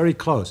minuses very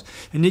close.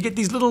 And you get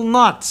these little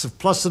knots of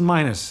plus and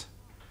minus.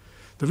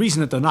 The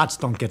reason that the knots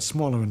don't get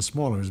smaller and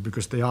smaller is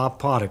because they are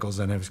particles,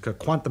 and there's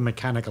quantum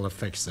mechanical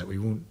effects that we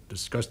won't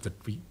discuss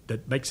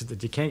that makes it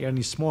that you can't get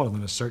any smaller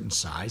than a certain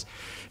size.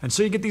 And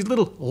so you get these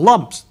little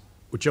lumps,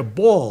 which are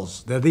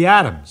balls. They're the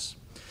atoms.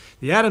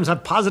 The atoms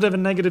have positive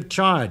and negative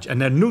charge,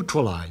 and they're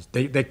neutralized.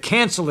 They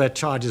cancel their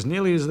charge as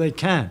nearly as they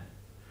can.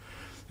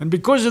 And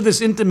because of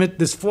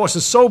this force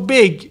is so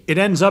big, it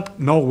ends up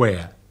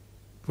nowhere,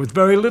 with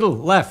very little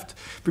left.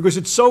 Because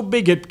it's so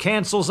big, it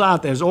cancels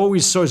out. There's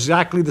always so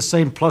exactly the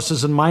same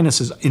pluses and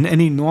minuses in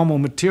any normal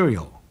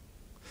material.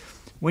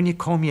 When you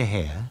comb your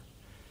hair,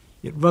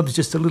 it rubs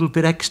just a little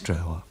bit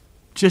extra, or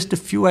just a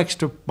few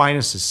extra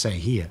minuses, say,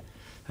 here,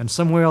 and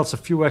somewhere else a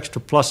few extra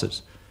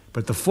pluses.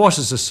 But the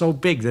forces are so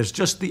big, there's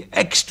just the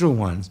extra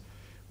ones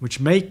which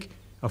make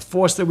a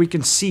force that we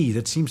can see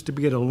that seems to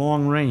be at a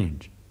long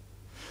range.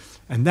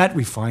 And that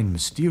we find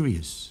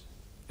mysterious,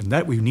 and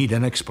that we need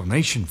an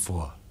explanation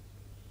for.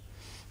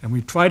 And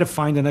we try to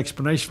find an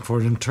explanation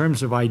for it in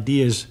terms of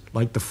ideas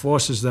like the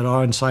forces that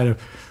are inside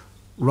of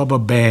rubber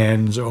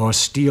bands or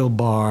steel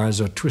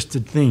bars or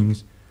twisted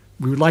things.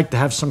 We would like to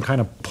have some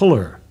kind of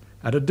puller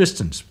at a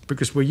distance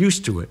because we're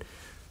used to it,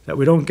 that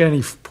we don't get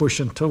any push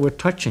until we're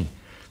touching.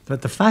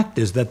 But the fact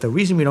is that the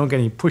reason we don't get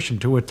any push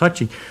until we're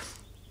touching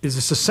is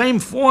it's the same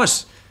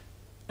force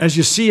as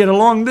you see at a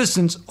long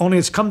distance, only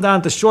it's come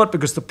down to short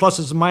because the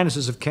pluses and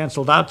minuses have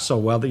canceled out so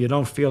well that you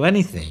don't feel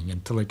anything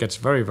until it gets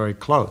very, very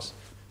close.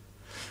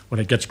 When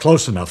it gets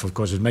close enough, of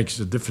course, it makes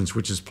a difference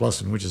which is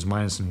plus and which is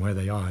minus and where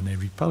they are, and they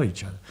repel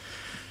each other.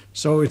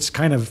 So it's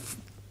kind of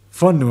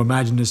fun to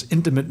imagine this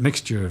intimate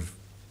mixture of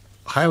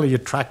highly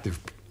attractive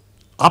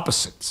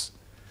opposites,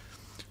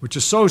 which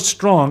are so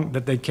strong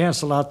that they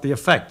cancel out the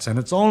effects. And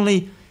it's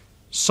only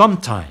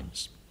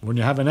sometimes, when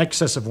you have an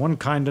excess of one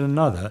kind and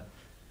another,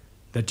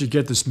 that you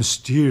get this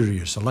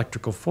mysterious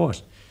electrical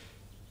force.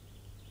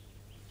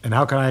 And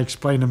how can I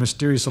explain a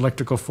mysterious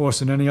electrical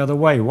force in any other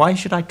way? Why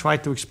should I try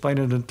to explain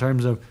it in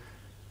terms of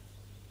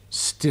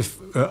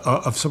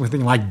of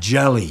something like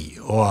jelly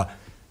or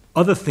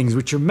other things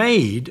which are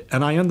made,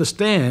 and I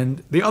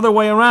understand, the other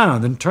way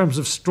around in terms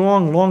of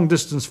strong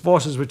long-distance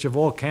forces which have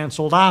all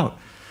canceled out?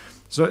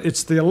 So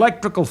it's the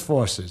electrical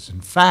forces,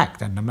 in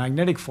fact, and the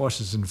magnetic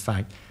forces, in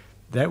fact,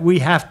 that we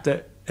have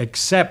to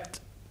accept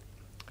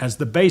as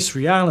the base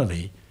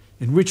reality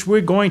in which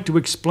we're going to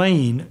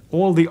explain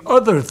all the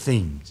other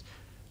things.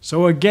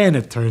 So again,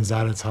 it turns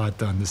out it's hard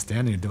to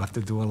understand. You have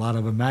to do a lot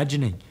of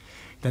imagining.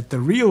 that the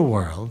real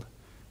world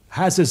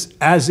has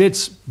as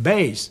its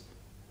base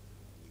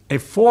a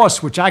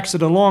force which acts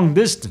at a long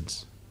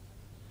distance,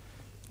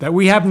 that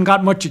we haven't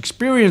got much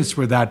experience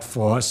with that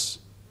force.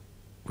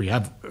 We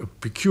have a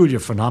peculiar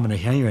phenomena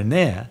here and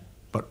there,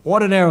 but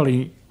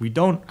ordinarily we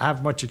don't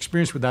have much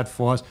experience with that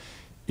force,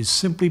 is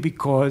simply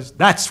because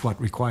that's what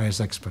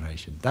requires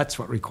explanation. That's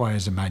what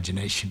requires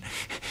imagination.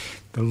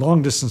 The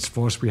long-distance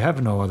force we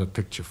have no other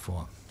picture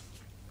for.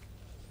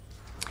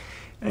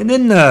 And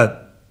in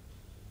the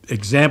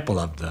example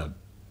of the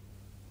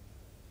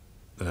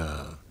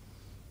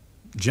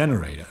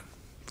generator,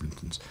 for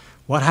instance,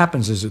 what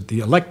happens is that the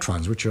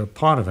electrons, which are a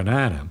part of an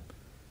atom,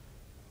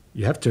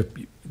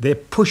 they're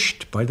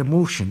pushed by the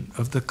motion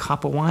of the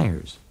copper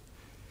wires.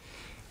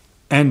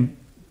 And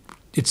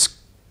it's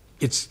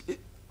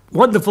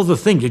wonderful to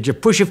think that you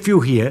push a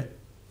few here,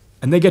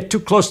 and they get too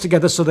close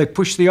together, so they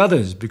push the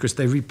others because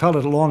they repel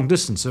at a long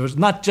distance. So it's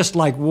not just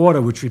like water,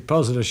 which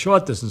repels at a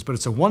short distance, but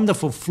it's a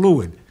wonderful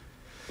fluid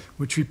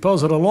which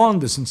repels at a long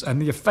distance,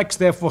 and the effects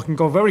therefore can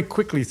go very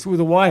quickly through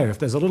the wire. If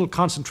there's a little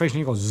concentration,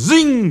 you go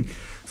zing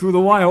through the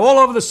wire all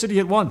over the city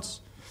at once.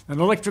 And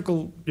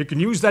you can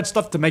use that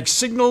stuff to make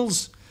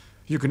signals.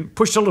 You can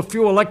push a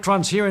few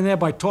electrons here and there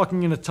by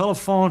talking in a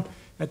telephone.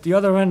 At the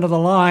other end of the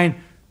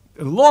line,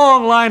 a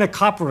long line of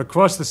copper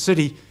across the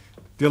city,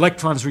 the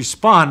electrons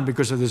respond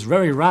because of this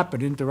very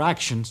rapid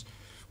interactions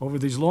over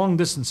these long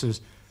distances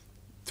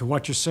to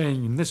what you're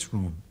saying in this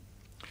room.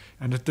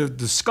 And if they've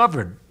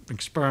discovered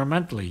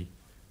experimentally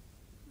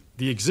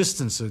the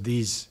existence of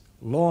these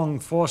long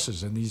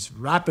forces and these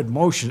rapid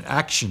motion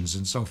actions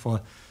and so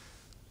forth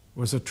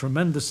was a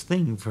tremendous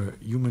thing for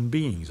human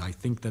beings. I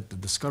think that the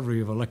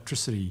discovery of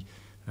electricity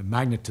and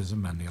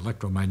magnetism and the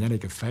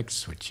electromagnetic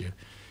effects, which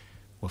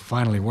were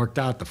finally worked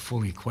out, the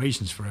full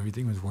equations for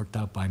everything was worked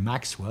out by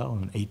Maxwell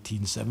in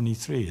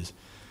 1873, is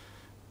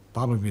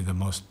probably the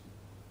most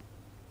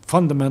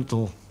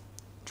fundamental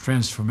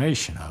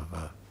transformation of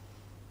the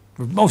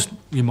most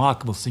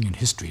remarkable thing in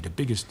history, the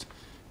biggest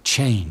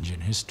change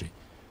in history.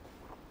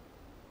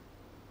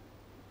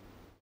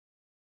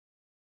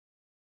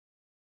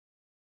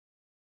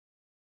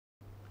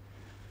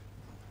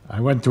 I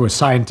went to a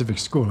scientific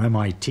school,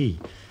 MIT,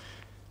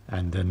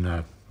 and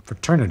in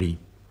fraternity,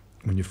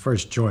 when you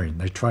first join,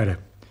 they try to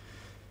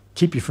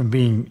keep you from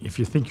being, if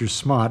you think you're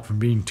smart, from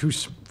being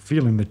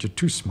feeling that you're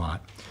too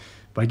smart,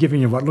 by giving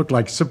you what look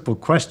like simple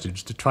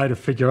questions to try to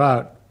figure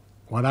out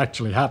what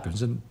actually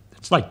happens. And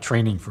it's like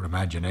training for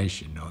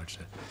imagination, you know.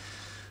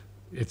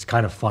 It's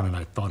kind of fun, and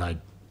I thought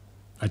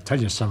I'd tell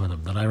you some of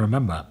them that I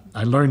remember.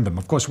 I learned them.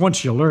 Of course,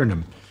 once you learn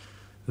them,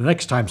 the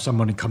next time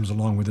somebody comes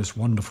along with this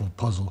wonderful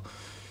puzzle,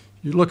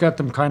 you look at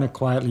them kind of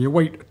quietly. You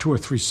wait 2 or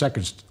 3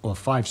 seconds or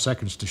 5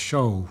 seconds to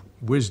show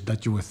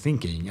that you were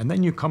thinking, and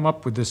then you come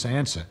up with this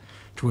answer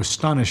to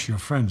astonish your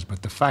friends.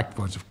 But the fact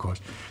was, of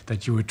course,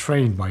 that you were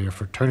trained by your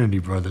fraternity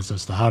brothers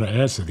as to how to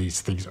answer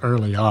these things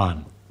early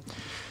on.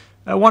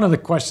 One of the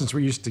questions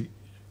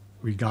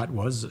we got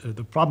was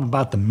the problem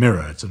about the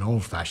mirror. It's an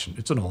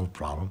old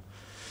problem.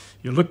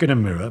 You look in a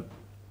mirror,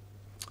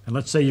 and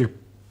let's say you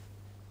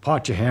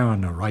part your hair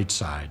on the right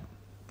side.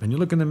 Then you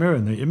look in the mirror,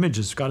 and the image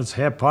has got its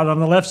hair part on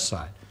the left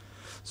side.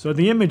 So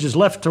the image is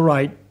left to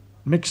right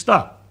mixed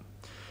up.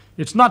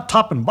 It's not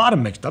top and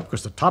bottom mixed up,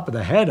 because the top of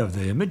the head of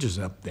the image is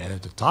up there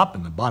at the top,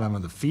 and the bottom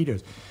of the feet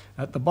is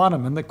at the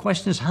bottom. And the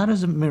question is, how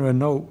does a mirror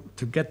know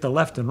to get the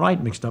left and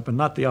right mixed up and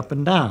not the up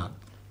and down?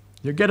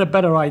 You'll get a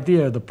better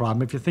idea of the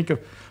problem if you think of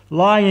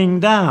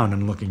lying down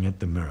and looking at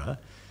the mirror.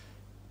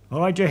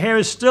 All right, your hair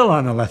is still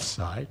on the left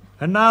side,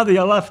 and now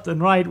the left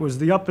and right was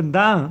the up and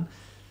down,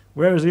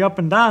 whereas the up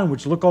and down,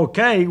 which look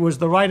okay, was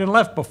the right and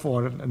left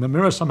before. And the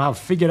mirror somehow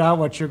figured out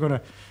what you're going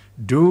to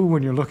do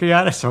when you're looking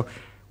at it. So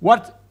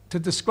to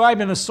describe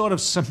in a sort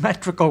of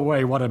symmetrical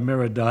way what a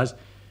mirror does,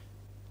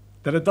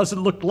 that it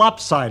doesn't look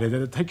lopsided,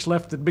 that it takes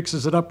left and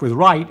mixes it up with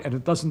right, and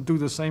it doesn't do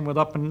the same with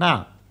up and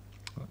down.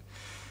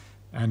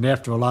 And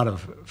after a lot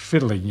of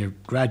fiddling,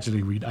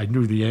 I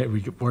knew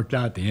we worked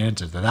out the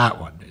answer to that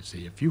one. You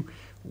see, if you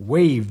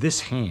wave this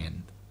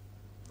hand,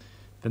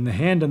 then the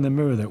hand in the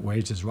mirror that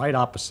waves is right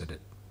opposite it.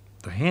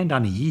 The hand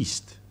on the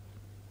east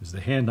is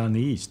the hand on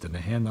the east, and the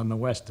hand on the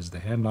west is the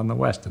hand on the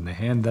west, and the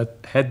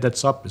head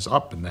that's up is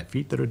up, and the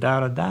feet that are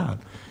down are down.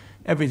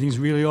 Everything's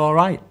really all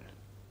right.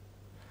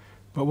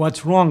 But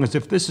what's wrong is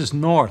if this is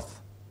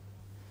north,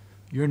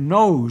 your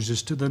nose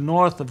is to the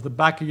north of the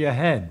back of your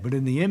head, but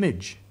in the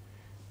image,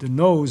 the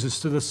nose is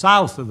to the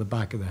south of the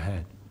back of the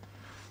head.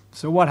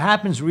 So what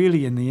happens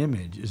really in the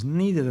image is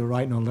neither the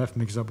right nor left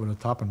mixed up with the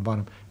top and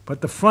bottom, but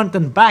the front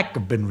and back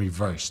have been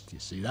reversed, you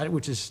see. That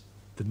which is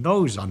the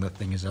nose on the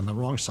thing is on the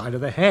wrong side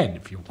of the head,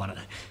 if you want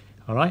to.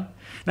 All right?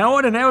 Now,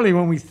 ordinarily,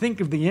 when we think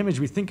of the image,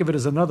 we think of it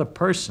as another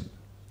person.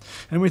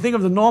 And we think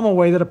of the normal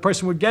way that a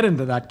person would get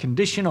into that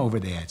condition over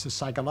there. It's a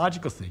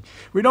psychological thing.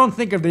 We don't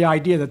think of the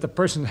idea that the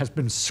person has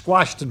been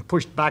squashed and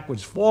pushed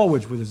backwards,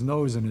 forwards with his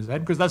nose and his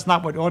head, because that's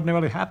not what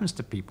ordinarily happens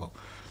to people.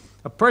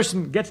 A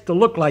person gets to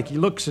look like he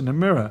looks in the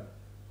mirror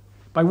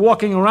by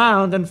walking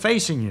around and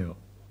facing you.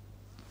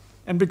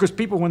 And because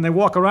people, when they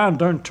walk around,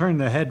 don't turn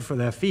their head for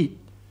their feet,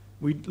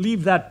 we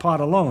leave that part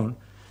alone.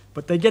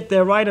 But they get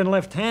their right and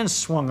left hands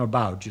swung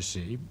about, you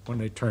see, when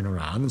they turn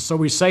around. And so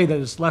we say that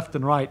it's left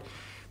and right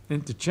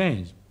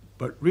interchanged.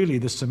 But really,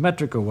 the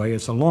symmetrical way,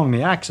 it's along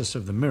the axis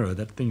of the mirror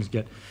that things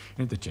get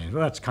interchanged.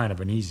 Well, that's kind of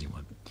an easy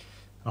one.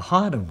 A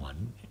harder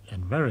one,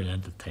 and very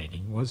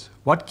entertaining, was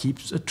what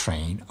keeps a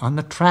train on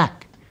the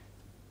track?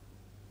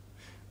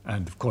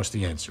 And, of course,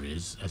 the answer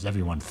is, as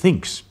everyone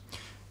thinks,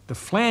 the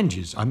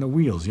flanges on the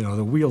wheels. You know,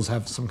 the wheels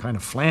have some kind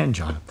of flange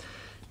on them.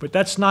 But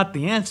that's not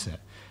the answer.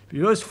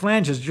 Those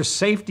flanges are just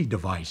safety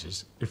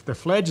devices. If the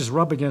flanges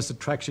rub against the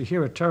tracks, you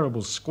hear a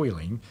terrible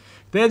squealing.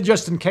 They're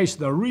just in case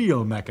the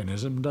real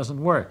mechanism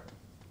doesn't work.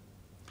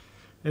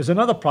 There's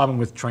another problem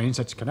with trains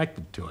that's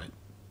connected to it.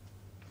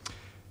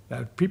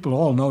 That people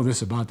all know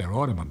this about their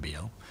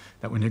automobile,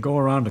 that when you go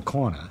around a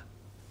corner,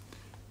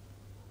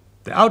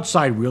 the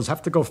outside wheels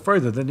have to go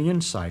further than the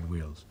inside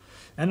wheels.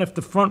 And if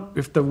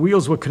the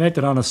wheels were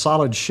connected on a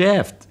solid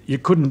shaft, you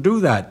couldn't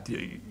do that.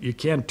 You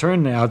can't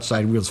turn the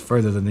outside wheels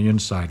further than the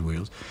inside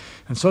wheels.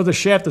 And so the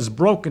shaft is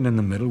broken in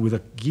the middle with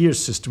a gear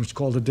system which is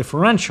called a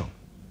differential.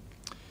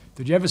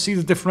 Did you ever see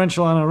the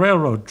differential on a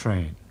railroad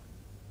train?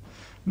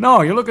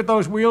 No, you look at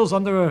those wheels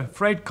under a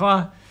freight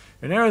car,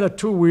 and there are the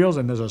two wheels,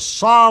 and there's a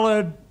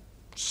solid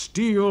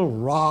steel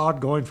rod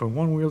going from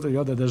one wheel to the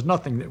other. There's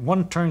nothing.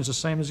 One turns the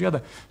same as the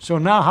other. So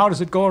now how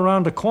does it go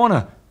around a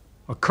corner,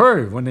 a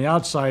curve, when the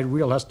outside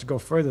wheel has to go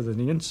further than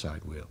the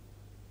inside wheel?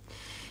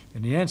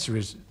 And the answer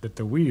is that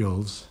the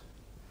wheels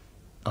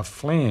are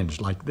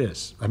flanged like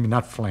this. I mean,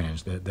 not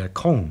flanged, they're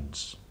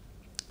cones.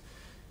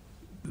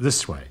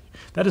 This way.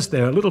 That is,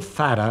 they're a little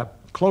fatter,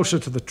 closer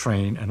to the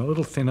train, and a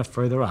little thinner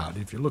further out.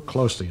 If you look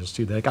closely, you'll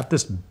see they got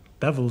this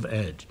beveled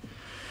edge.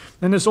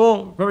 And it's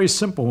all very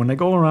simple. When they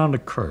go around a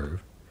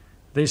curve,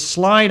 they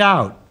slide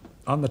out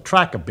on the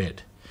track a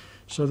bit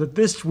so that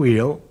this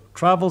wheel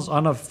travels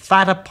on a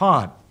fatter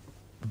part,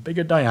 a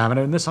bigger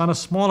diameter, and this on a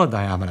smaller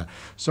diameter.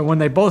 So when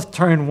they both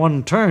turn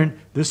one turn,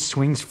 this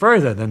swings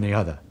further than the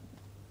other.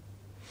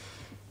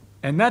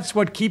 And that's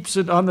what keeps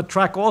it on the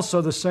track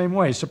also the same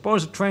way.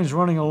 Suppose a train's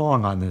running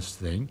along on this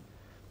thing,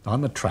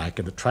 on the track,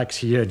 and the track's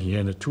here and here,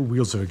 and the two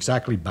wheels are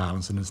exactly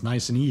balanced, and it's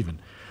nice and even.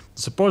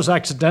 Suppose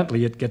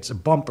accidentally it gets a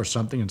bump or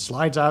something and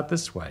slides out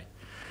this way.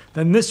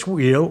 Then this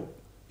wheel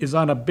is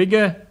on a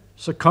bigger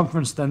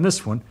circumference than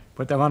this one,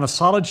 but they're on a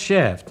solid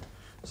shaft.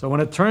 So when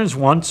it turns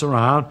once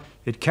around,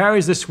 it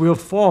carries this wheel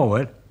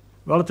forward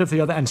relative to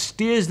the other and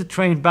steers the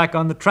train back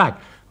on the track.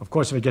 Of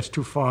course, if it gets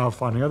too far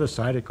off on the other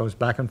side, it goes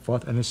back and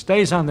forth, and it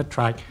stays on the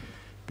track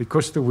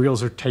because the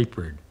wheels are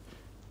tapered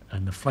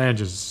and the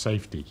flange is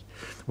safety.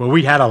 Well,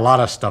 we had a lot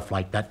of stuff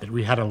like that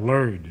we had to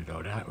learn, you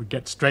know, to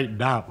get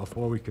straightened out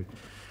before we could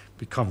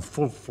become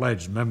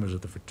full-fledged members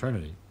of the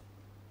fraternity.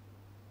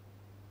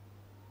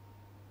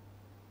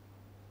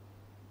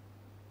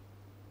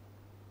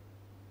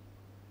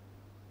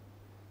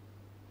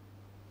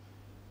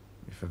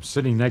 If I'm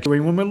sitting next to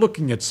you, when we're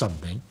looking at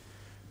something,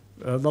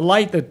 the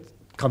light that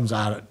comes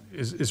out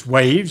is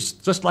waves,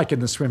 just like in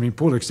the swimming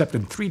pool, except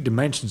in 3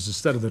 dimensions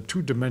instead of the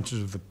 2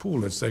 dimensions of the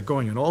pool. They're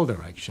going in all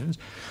directions.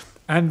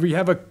 And we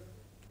have an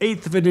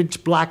 1/8 of an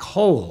inch black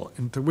hole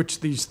into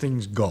which these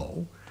things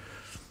go,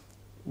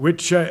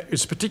 which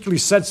is particularly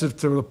sensitive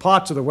to the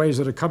parts of the waves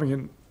that are coming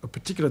in a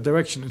particular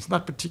direction. It's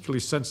not particularly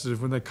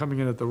sensitive when they're coming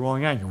in at the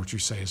wrong angle, which you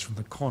say is from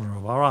the corner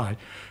of our eye.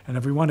 And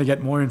if we want to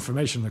get more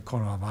information in the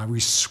corner of our eye, we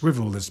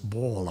swivel this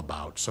ball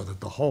about so that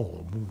the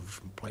hole moves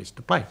from place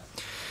to place.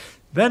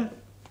 Then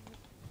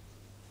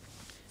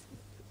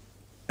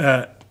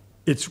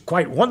it's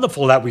quite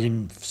wonderful that we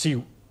can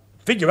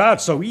figure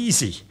out so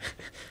easy.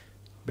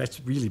 That's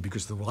really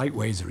because the light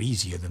waves are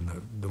easier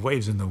than the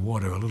waves in the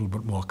water are a little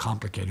bit more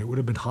complicated. It would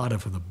have been harder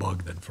for the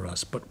bug than for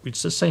us, but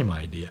it's the same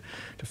idea,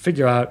 to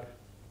figure out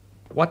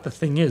what the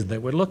thing is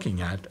that we're looking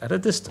at a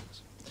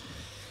distance.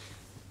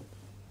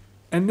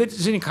 And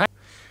it's in kind.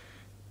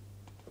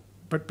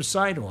 But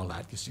beside all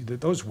that, you see,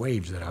 those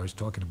waves that I was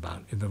talking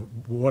about in the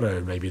water,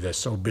 maybe they're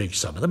so big,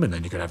 some of them, and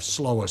then you could have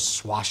slower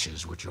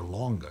swashes, which are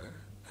longer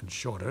and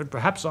shorter. And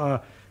perhaps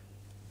our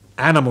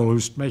animal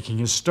who's making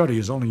his study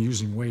is only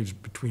using waves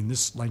between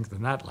this length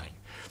and that length.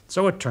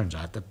 So it turns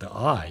out that the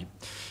eye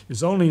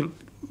is only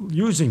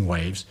using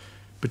waves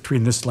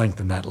between this length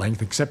and that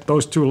length, except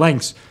those 2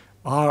 lengths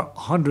are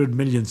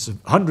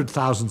 100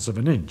 thousandths of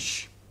an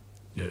inch.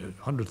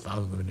 100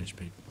 thousandths of an inch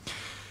big.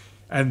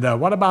 And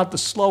what about the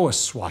slower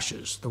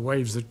swashes, the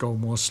waves that go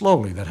more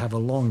slowly, that have a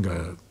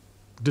longer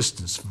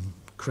distance from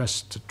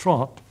crest to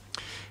trough?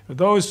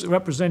 Those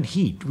represent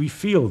heat. We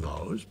feel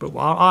those, but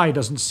our eye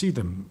doesn't see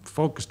them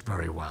focused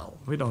very well.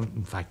 We don't,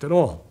 in fact, at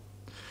all.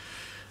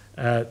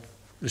 The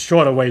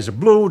shorter waves are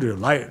blue, the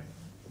light,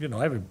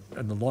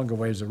 and the longer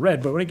waves are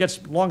red. But when it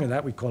gets longer than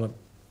that, we call it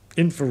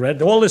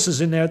infrared. All this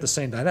is in there at the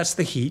same time. That's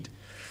the heat.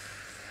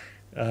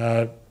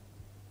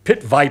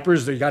 Pit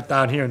vipers that you got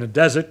down here in the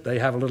desert, they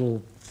have a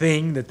little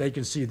thing that they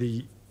can see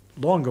the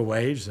longer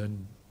waves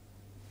and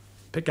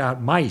pick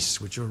out mice,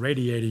 which are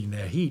radiating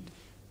their heat,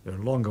 their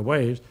longer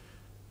waves,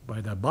 by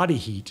their body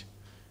heat,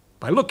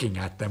 by looking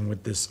at them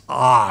with this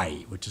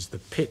eye, which is the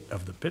pit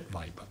of the pit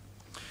viper.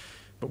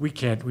 But we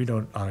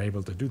aren't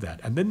able to do that.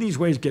 And then these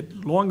waves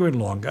get longer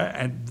and longer,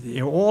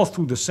 and all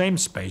through the same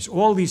space.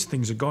 All these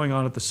things are going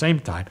on at the same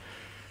time,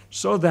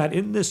 so that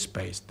in this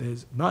space,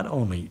 there's not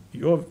only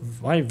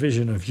my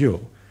vision of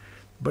you,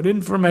 but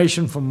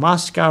information from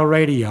Moscow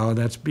radio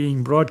that's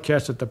being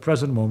broadcast at the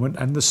present moment,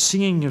 and the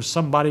singing of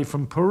somebody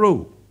from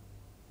Peru.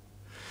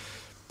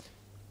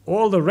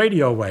 All the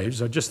radio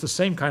waves are just the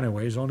same kind of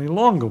waves, only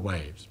longer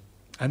waves.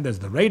 And there's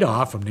the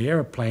radar from the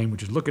airplane,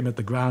 which is looking at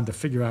the ground to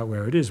figure out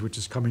where it is, which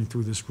is coming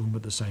through this room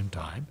at the same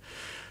time.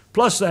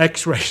 Plus the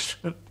X-rays,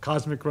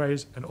 cosmic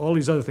rays, and all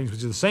these other things,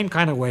 which are the same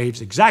kind of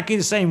waves, exactly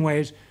the same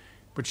waves,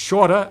 but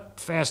shorter,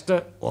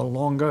 faster, or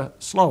longer,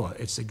 slower.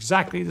 It's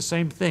exactly the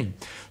same thing.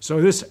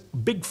 So this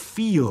big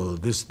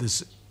field,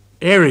 this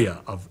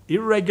area of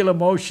irregular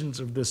motions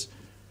of this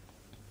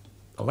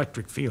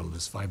electric field,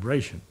 this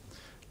vibration,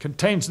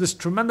 contains this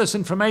tremendous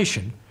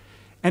information,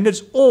 and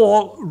it's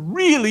all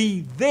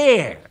really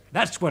there.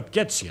 That's what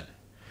gets you.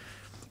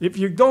 If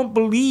you don't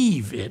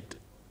believe it,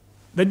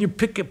 then you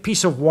pick a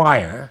piece of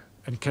wire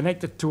and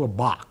connect it to a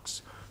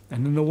box.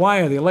 And in the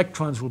wire, the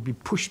electrons will be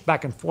pushed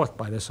back and forth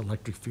by this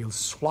electric field,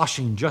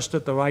 sloshing just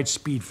at the right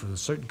speed for a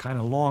certain kind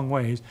of long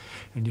waves.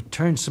 And you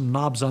turn some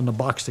knobs on the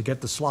box to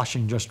get the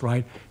sloshing just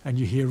right, and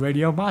you hear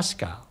Radio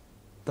Moscow.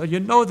 So you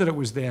know that it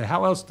was there.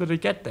 How else did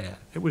it get there?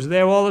 It was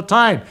there all the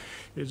time.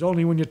 It's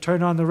only when you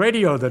turn on the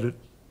radio that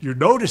you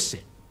notice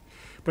it.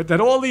 But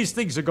that all these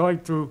things are going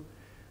through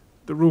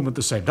the room at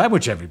the same time,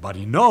 which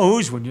everybody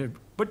knows.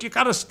 But you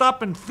got to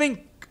stop and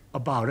think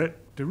about it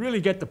to really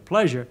get the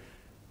pleasure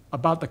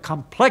about the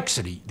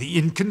complexity, the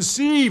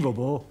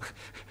inconceivable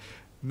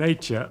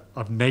nature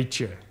of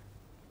nature.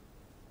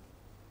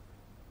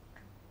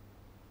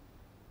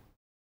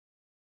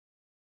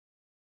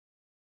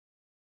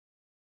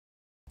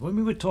 When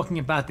we were talking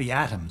about the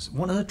atoms,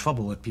 one of the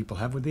trouble that people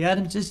have with the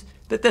atoms is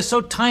that they're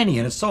so tiny,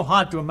 and it's so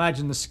hard to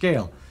imagine the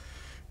scale,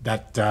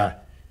 that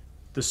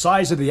the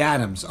size of the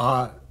atoms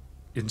are,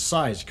 in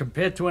size,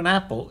 compared to an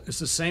apple, is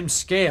the same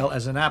scale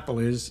as an apple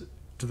is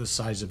to the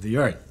size of the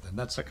earth. And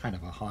that's a kind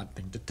of a hard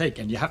thing to take.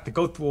 And you have to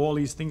go through all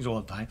these things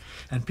all the time.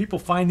 And people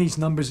find these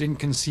numbers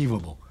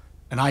inconceivable.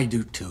 And I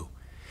do too.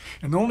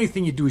 And the only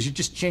thing you do is you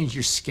just change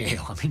your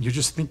scale. I mean, you're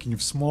just thinking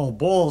of small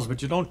balls,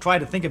 but you don't try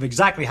to think of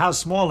exactly how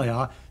small they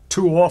are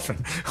too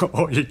often,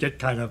 or you get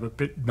kind of a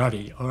bit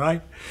nutty, all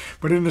right?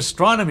 But in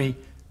astronomy,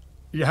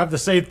 you have the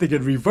same thing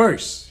in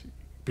reverse,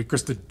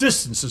 because the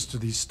distances to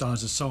these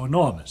stars are so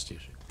enormous.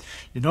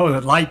 You know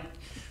that light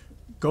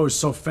goes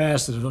so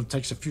fast that it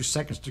takes a few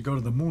seconds to go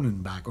to the moon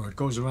and back, or it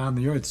goes around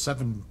the Earth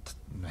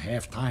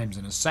 7.5 times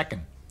in a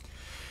second.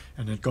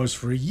 And it goes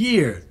for a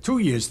year, 2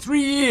 years,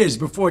 3 years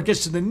before it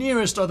gets to the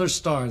nearest other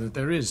star that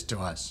there is to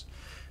us.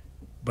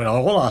 But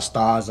all our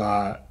stars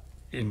are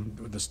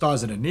the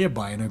stars that are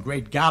nearby in a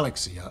great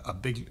galaxy, a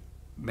big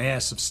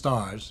mass of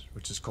stars,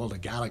 which is called a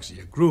galaxy,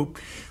 a group.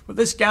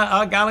 But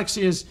our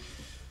galaxy is,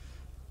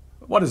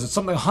 what is it,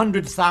 something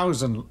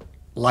 100,000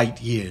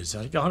 light years,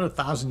 like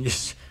 100,000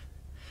 years.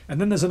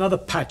 And then there's another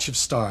patch of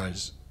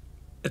stars.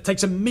 It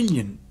takes 1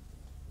 million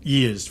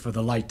years for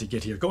the light to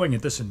get here, going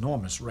at this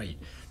enormous rate.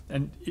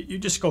 And you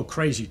just go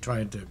crazy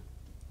trying to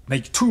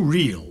make too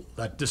real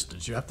that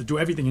distance. You have to do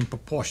everything in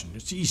proportion.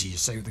 It's easy to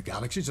say the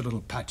galaxies are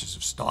little patches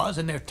of stars,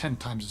 and they're 10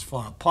 times as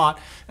far apart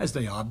as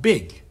they are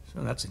big.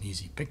 So that's an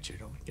easy picture,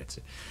 no one gets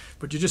it.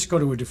 But you just go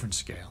to a different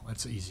scale.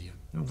 That's easier.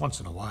 And once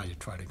in a while you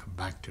try to come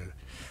back to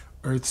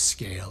Earth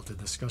scale to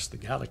discuss the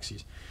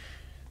galaxies.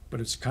 But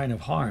it's kind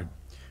of hard.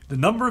 The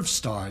number of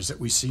stars that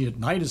we see at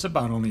night is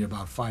only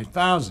about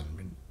 5,000.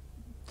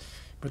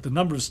 But the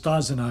number of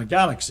stars in our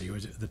galaxy,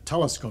 the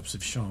telescopes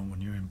have shown when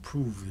you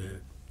improve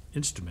the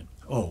instrument.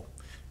 Oh,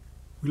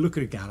 we look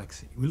at a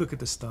galaxy, we look at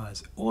the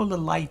stars. All the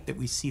light that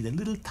we see, the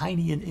little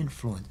tiny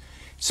influence,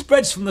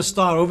 spreads from the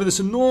star over this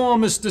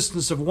enormous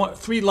distance of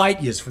 3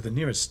 light years for the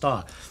nearest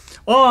star.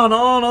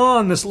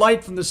 On, this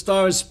light from the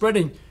star is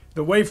spreading.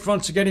 The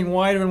wavefronts are getting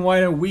wider and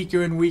wider,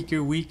 weaker and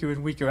weaker, weaker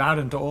and weaker, out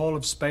into all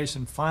of space,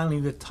 and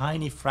finally the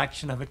tiny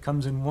fraction of it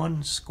comes in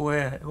 1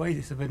 square,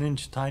 eighth of an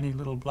inch, tiny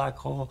little black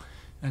hole,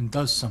 and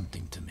does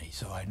something to me,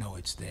 so I know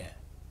it's there.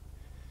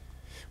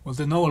 Well,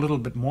 to know a little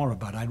bit more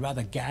about it, I'd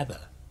rather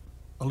gather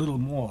a little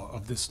more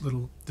of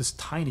this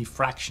tiny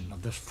fraction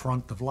of this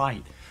front of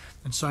light.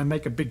 And so I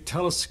make a big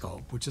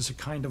telescope, which is a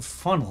kind of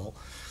funnel,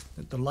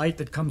 that the light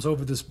that comes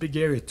over this big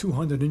area,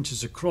 200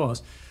 inches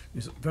across,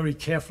 is very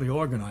carefully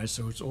organized,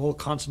 so it's all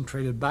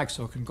concentrated back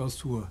so it can go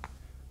through a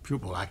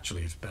pupil.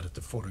 Actually, it's better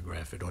to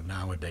photograph it, or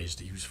nowadays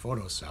to use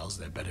photocells,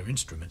 they're better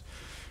instruments.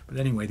 But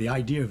anyway, the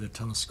idea of the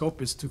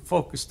telescope is to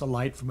focus the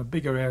light from a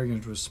bigger area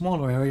into a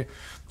smaller area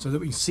so that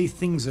we can see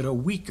things that are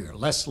weaker,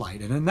 less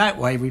light. And in that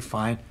way, we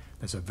find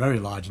there's a very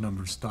large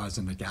number of stars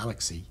in the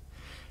galaxy.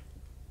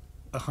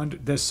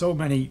 There's so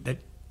many that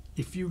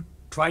if you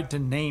tried to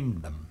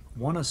name them,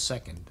 1 a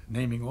second,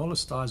 naming all the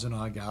stars in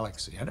our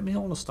galaxy, and I mean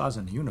all the stars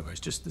in the universe,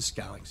 just this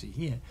galaxy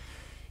here,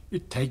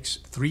 it takes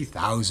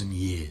 3,000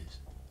 years.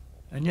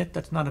 And yet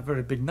that's not a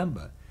very big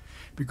number.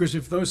 Because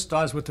if those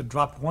stars were to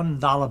drop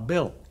 $1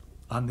 bill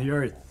on the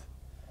Earth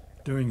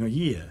during a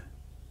year,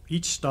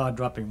 each star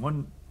dropping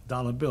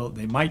 $1 bill,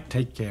 they might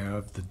take care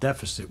of the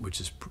deficit which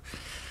is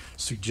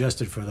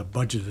suggested for the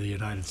budget of the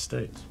United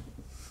States.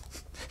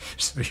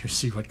 So you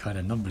see what kind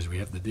of numbers we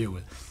have to deal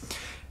with.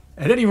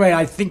 At any rate,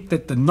 I think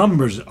that the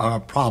numbers are a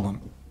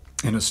problem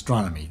in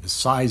astronomy, the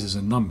sizes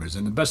and numbers,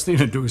 and the best thing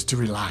to do is to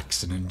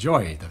relax and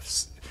enjoy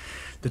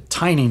the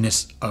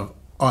tininess of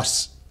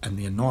us and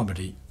the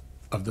enormity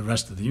of the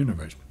rest of the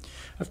universe.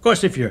 Of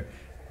course, if you're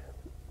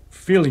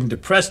feeling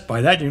depressed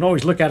by that, you can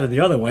always look at it the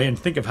other way and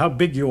think of how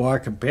big you are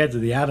compared to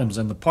the atoms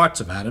and the parts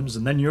of atoms,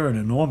 and then you're an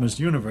enormous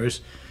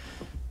universe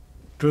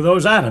to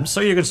those atoms,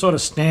 so you can sort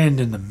of stand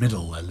in the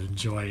middle and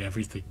enjoy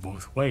everything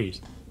both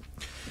ways.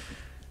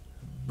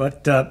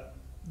 But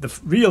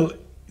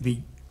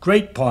the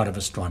great part of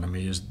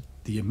astronomy is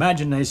the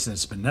imagination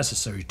that's been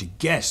necessary to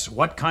guess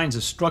what kinds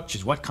of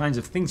structures, what kinds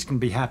of things can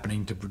be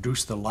happening to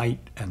produce the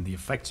light and the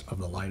effects of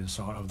the light and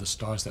so on of the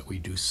stars that we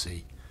do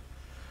see.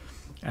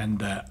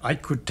 And I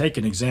could take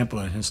an example,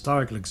 an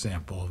historical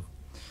example.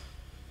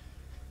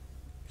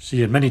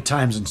 See it many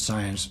times in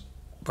science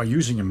by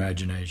using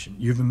imagination.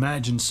 You've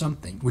imagined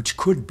something which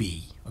could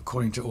be,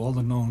 according to all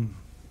the known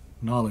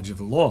knowledge of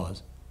the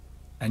laws,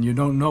 and you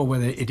don't know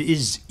whether it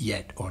is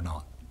yet or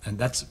not. And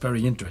that's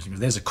very interesting.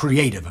 There's a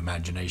creative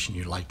imagination,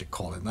 you'd like to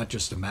call it, not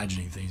just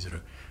imagining things that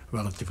are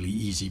relatively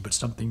easy, but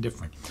something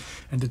different.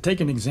 And to take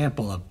an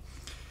example of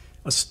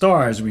a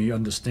star, as we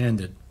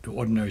understand it, the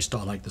ordinary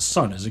star like the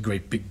sun is a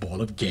great big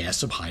ball of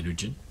gas, of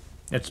hydrogen.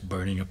 It's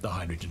burning up the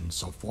hydrogen and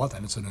so forth,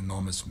 and it's an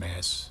enormous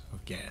mass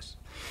of gas.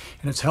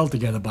 And it's held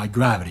together by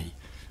gravity.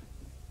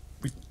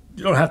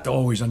 You don't have to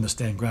always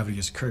understand gravity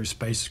as curved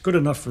space. It's good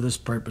enough for this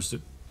purpose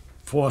that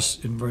force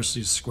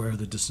inversely is square of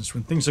the distance.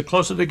 When things are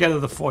closer together,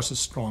 the force is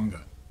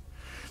stronger.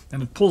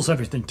 And it pulls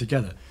everything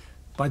together.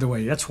 By the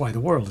way, that's why the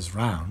world is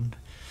round,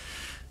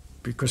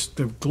 because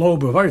the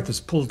globe of Earth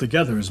is pulled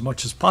together as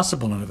much as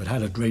possible, and if it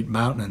had a great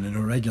mountain and an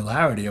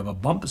irregularity of a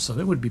bump, so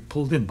it would be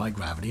pulled in by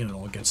gravity and it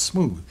all gets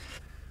smooth.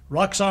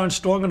 Rocks aren't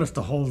strong enough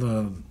to hold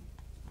a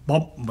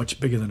bump much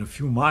bigger than a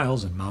few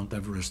miles, and Mount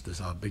Everest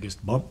is our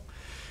biggest bump.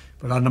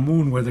 But on the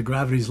moon, where the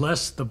gravity's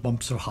less, the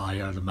bumps are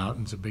higher, the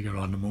mountains are bigger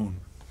on the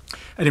moon.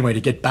 Anyway,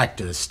 to get back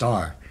to the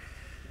star,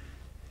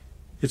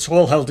 it's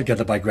all held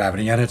together by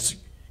gravity, and it's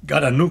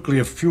got a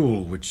nuclear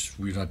fuel, which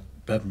we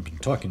haven't been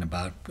talking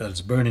about,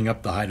 that's burning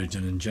up the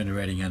hydrogen and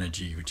generating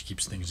energy, which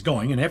keeps things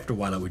going. And after a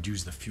while, it would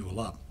use the fuel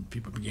up. And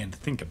people began to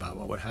think about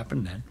what would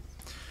happen then.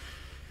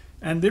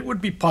 And it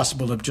would be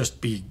possible to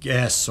just be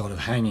gas sort of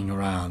hanging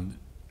around,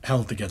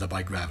 held together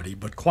by gravity,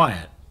 but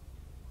quiet.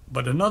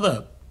 But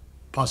another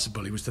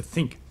possibility was to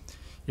think,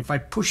 if I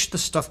push the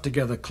stuff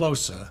together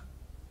closer,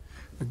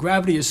 the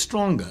gravity is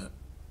stronger.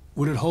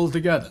 Would it hold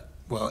together?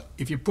 Well,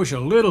 if you push a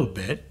little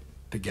bit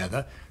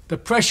together, the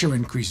pressure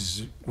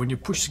increases. When you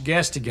push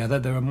gas together,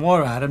 there are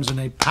more atoms and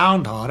they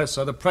pound harder,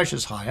 so the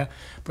pressure's higher,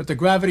 but the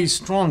gravity's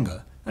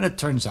stronger. And it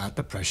turns out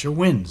the pressure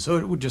wins, so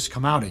it would just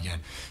come out again.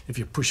 If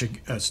you push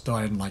a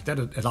star in like that,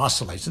 it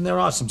oscillates. And there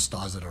are some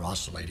stars that are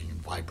oscillating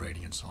and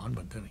vibrating and so on,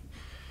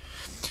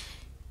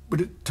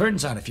 but it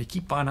turns out if you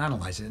keep on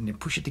analyzing it and you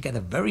push it together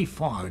very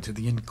far to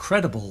the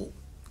incredible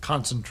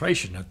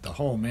concentration that the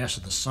whole mass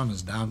of the sun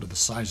is down to the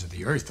size of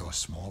the Earth or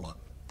smaller,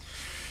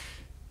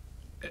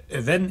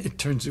 then it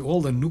turns out all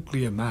the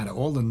nuclear matter,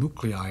 all the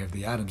nuclei of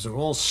the atoms are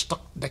all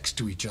stuck next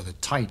to each other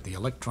tight. The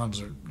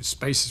electrons are,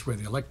 spaces where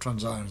the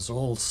electrons are, and it's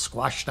all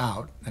squashed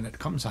out, and it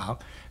comes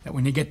out that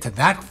when you get to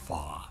that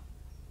far,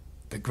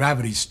 the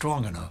gravity's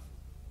strong enough,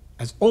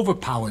 has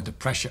overpowered the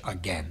pressure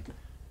again.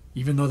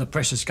 Even though the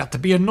pressure's got to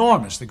be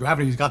enormous, the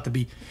gravity's got to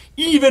be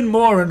even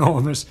more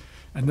enormous,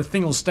 and the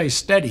thing will stay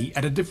steady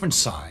at a different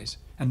size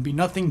and be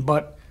nothing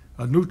but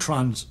a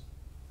neutron's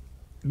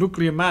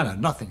nuclear matter,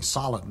 nothing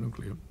solid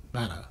nuclear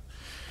matter.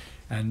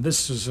 And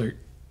this is a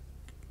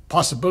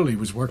possibility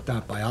was worked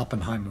out by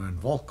Oppenheimer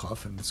and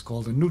Volkoff, and it's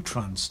called a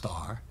neutron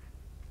star.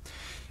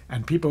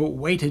 And people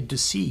waited to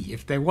see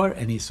if there were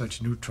any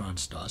such neutron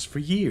stars for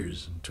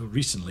years, until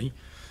recently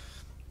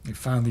they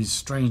found these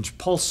strange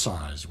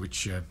pulsars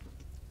which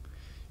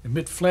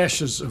emit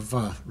flashes of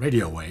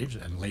radio waves,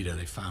 and later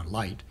they found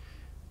light,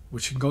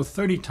 which can go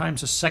 30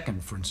 times a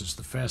second, for instance,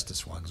 the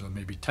fastest ones, or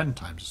maybe 10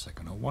 times a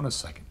second, or 1 a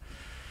second.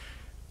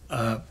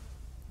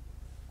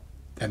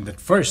 And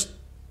at first,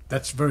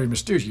 that's very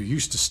mysterious. You're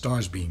used to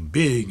stars being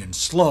big and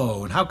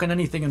slow, and how can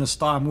anything in a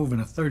star move in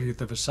a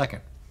 30th of a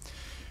second?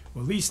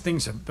 Well, these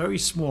things are very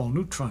small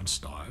neutron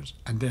stars,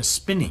 and they're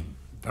spinning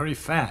very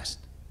fast.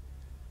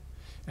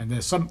 And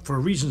there's some, for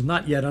reasons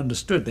not yet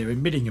understood, they're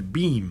emitting a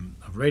beam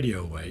of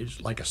radio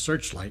waves, like a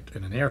searchlight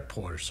in an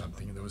airport or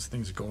something. Those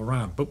things that go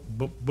around, boop,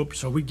 boop, boop.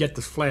 So we get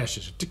the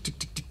flashes, tick, tick,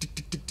 tick, tick, tick,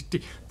 tick, tick, tick,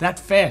 tick, that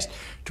fast.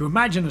 To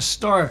imagine a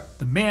star,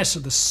 the mass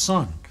of the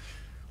sun,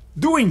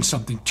 doing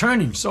something,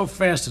 turning so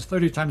fast as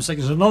 30 times a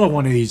second is another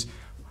one of these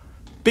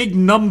big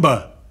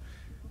number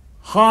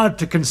hard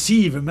to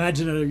conceive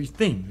imaginary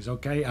things,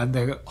 okay? And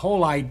the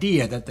whole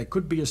idea that there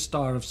could be a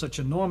star of such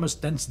enormous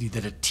density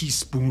that a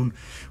teaspoon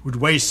would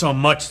weigh so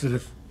much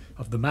that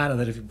of the matter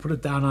that if you put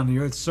it down on the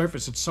Earth's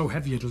surface, it's so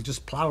heavy it'll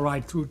just plow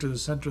right through to the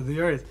center of the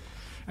Earth,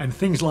 and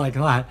things like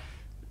that.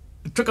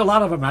 It took a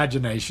lot of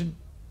imagination.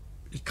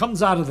 It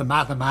comes out of the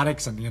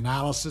mathematics and the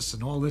analysis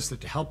and all this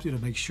that help you to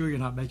make sure you're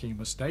not making a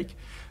mistake.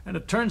 And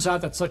it turns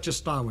out that such a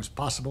star was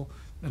possible,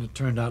 and it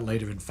turned out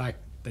later, in fact,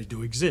 they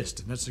do exist.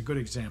 And that's a good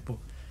example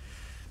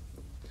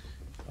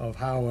of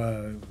how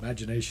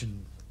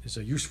imagination is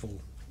a useful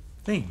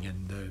thing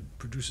and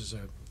produces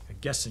a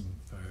guessing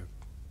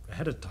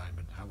ahead of time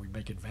and how we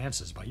make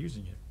advances by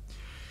using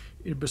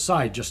it.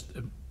 Besides just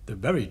the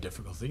very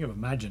difficult thing of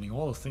imagining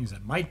all the things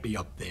that might be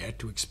up there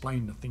to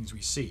explain the things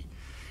we see.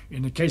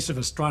 In the case of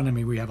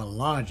astronomy, we have a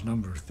large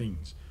number of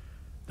things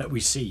that we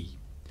see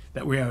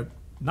that we are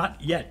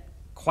not yet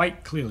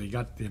quite clearly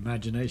got the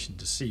imagination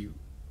to see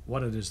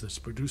what it is that's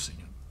producing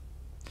them.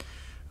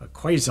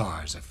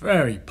 Quasars are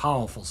very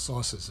powerful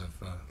sources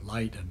of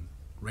light and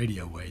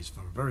radio waves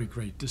from very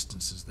great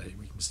distances.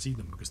 We can see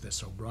them because they're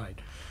so bright.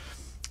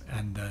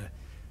 And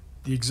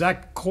the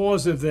exact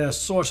cause of their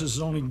sources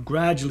is only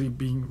gradually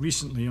being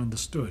recently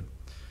understood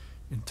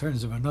in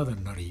terms of another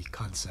nutty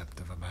concept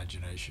of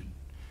imagination,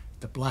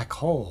 the black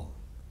hole,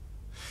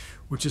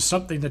 which is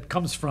something that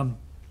comes from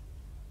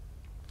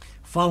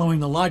following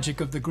the logic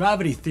of the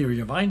gravity theory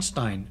of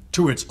Einstein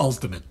to its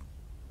ultimate,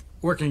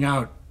 working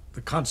out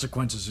the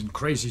consequences in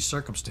crazy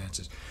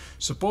circumstances.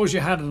 Suppose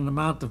you had an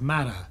amount of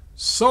matter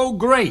so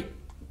great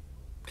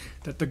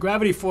that the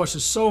gravity force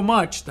is so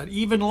much that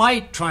even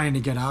light trying to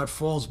get out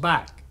falls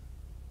back.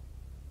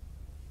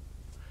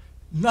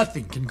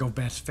 Nothing can go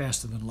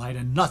faster than light,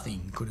 and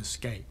nothing could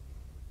escape.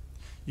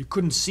 You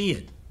couldn't see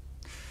it.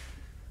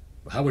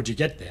 How would you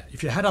get there?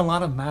 If you had a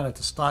lot of matter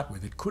to start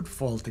with, it could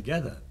fall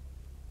together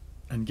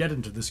and get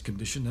into this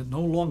condition that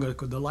no longer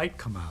could the light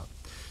come out.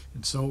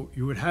 And so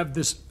you would have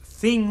this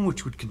thing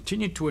which would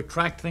continue to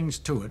attract things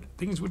to it.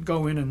 Things would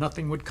go in and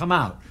nothing would come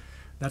out.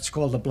 That's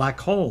called a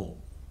black hole.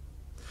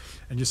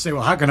 And you say,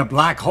 well, how can a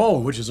black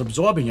hole, which is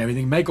absorbing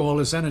everything, make all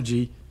this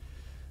energy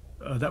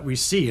that we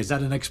see? Is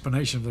that an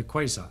explanation of the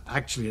quasar?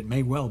 Actually, it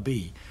may well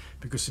be,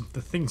 because if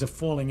the things are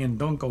falling in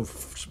don't go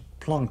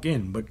plunk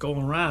in, but go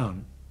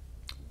around,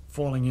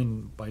 falling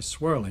in by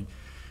swirling,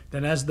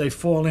 then as they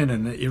fall in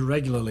and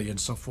irregularly and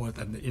so forth,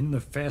 and in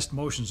the fast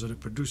motions that it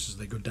produces,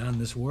 they go down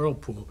this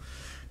whirlpool,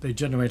 they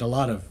generate a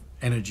lot of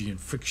energy and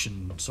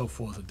friction and so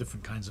forth, and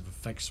different kinds of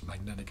effects,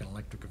 magnetic and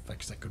electric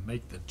effects, that could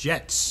make the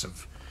jets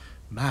of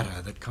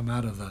matter that come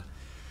out of the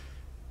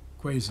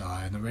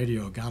quasar and the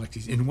radio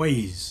galaxies in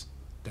ways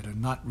that are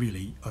not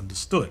really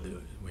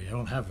understood. We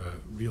don't have a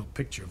real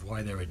picture of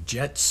why there are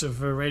jets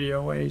of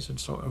radio waves and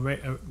so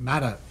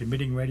matter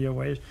emitting radio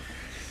waves.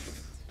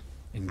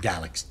 In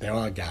galaxies, there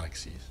are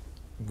galaxies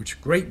in which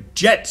great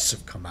jets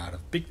have come out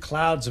of, big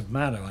clouds of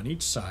matter on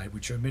each side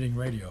which are emitting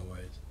radio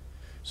waves.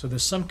 So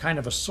there's some kind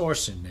of a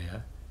source in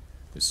there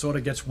that sort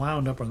of gets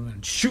wound up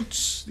and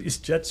shoots these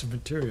jets of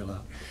material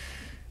out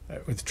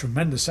with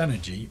tremendous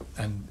energy,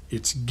 and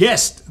it's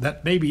guessed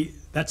that maybe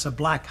that's a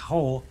black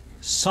hole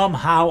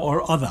somehow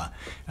or other.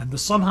 And the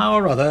somehow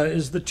or other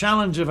is the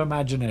challenge of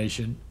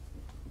imagination,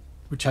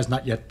 which has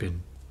not yet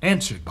been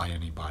answered by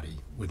anybody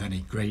with any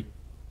great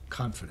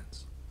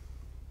confidence.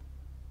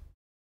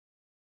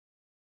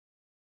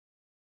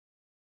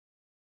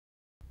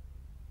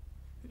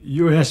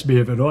 You asked me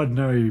if an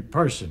ordinary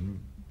person,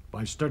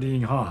 by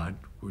studying hard,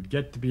 would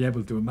get to be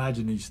able to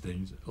imagine these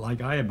things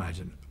like I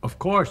imagine. Of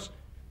course,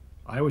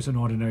 I was an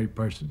ordinary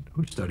person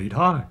who studied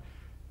hard.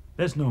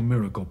 There's no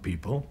miracle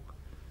people.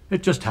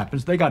 It just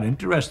happens they got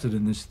interested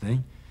in this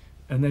thing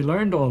and they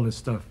learned all this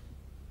stuff.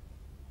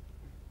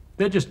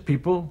 They're just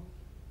people.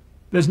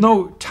 There's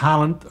no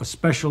talent, a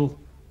special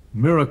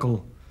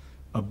miracle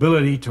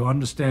ability to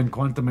understand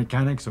quantum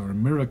mechanics or a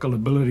miracle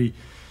ability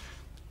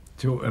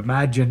to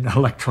imagine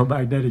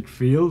electromagnetic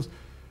fields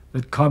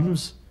that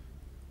comes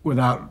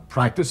without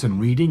practice and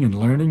reading and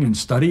learning and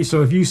study.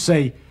 So if you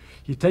say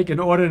you take an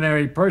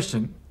ordinary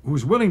person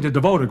who's willing to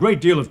devote a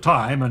great deal of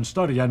time and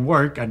study and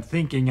work and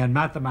thinking and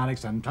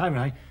mathematics and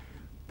time,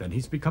 then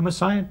he's become a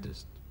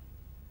scientist.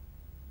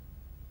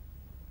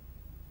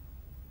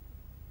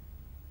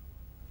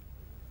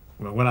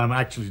 Well, when I'm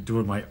actually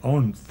doing my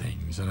own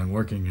things and I'm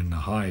working in the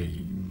high,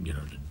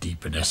 the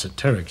deep and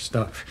esoteric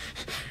stuff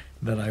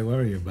that I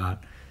worry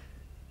about,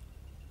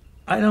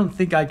 I don't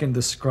think I can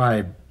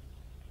describe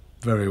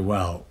very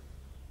well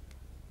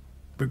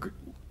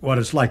what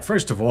it's like.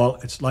 First of all,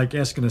 it's like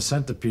asking a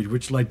centipede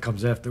which light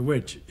comes after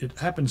which. It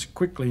happens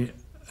quickly,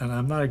 and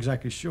I'm not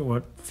exactly sure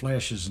what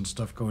flashes and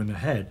stuff go in the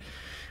head.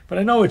 But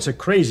I know it's a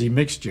crazy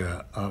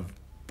mixture of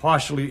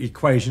partially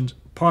equations,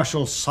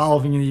 partial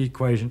solving the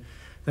equation,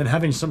 then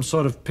having some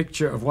sort of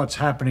picture of what's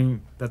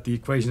happening that the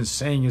equation is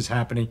saying is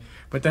happening,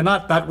 but they're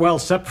not that well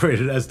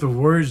separated as the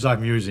words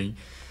I'm using.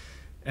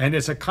 And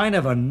it's a kind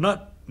of a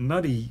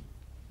nutty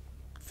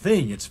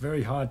thing. It's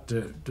very hard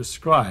to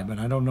describe, and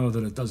I don't know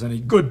that it does any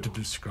good to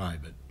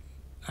describe it.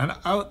 And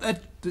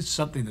that's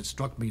something that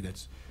struck me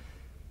that's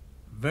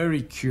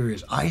very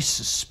curious. I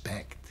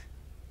suspect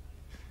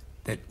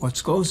that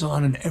what goes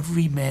on in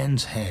every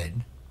man's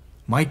head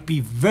might be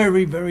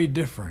very, very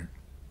different.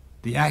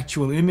 The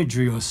actual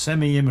imagery or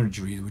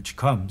semi-imagery which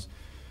comes.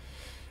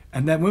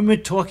 And that when we're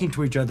talking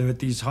to each other at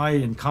these high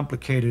and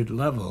complicated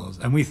levels,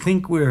 and we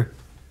think we're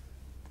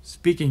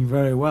speaking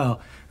very well,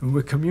 and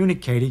we're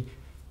communicating,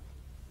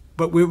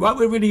 but what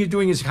we're really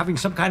doing is having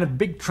some kind of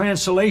big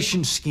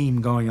translation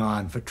scheme going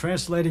on for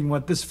translating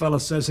what this fellow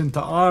says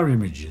into our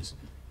images,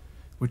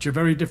 which are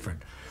very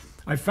different.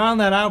 I found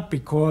that out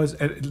because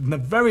at the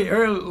very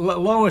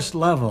lowest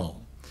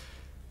level,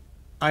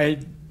 I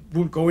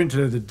won't go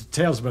into the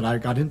details, but I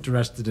got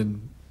interested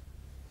in,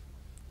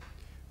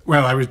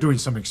 well, I was doing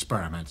some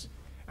experiments,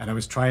 and I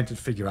was trying to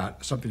figure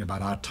out something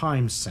about our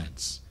time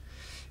sense.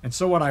 And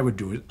so what I would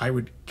do is I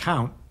would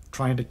count,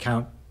 trying to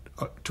count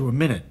to a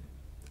minute.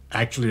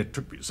 Actually,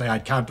 say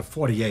I'd count to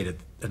 48,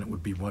 and it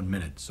would be 1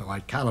 minute. So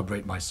I'd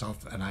calibrate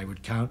myself, and I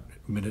would count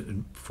a minute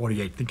and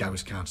 48, think I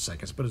was counting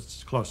seconds, but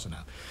it's close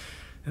enough.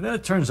 And then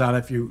it turns out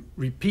if you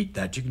repeat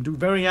that, you can do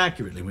very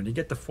accurately. When you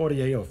get to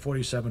 48 or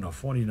 47 or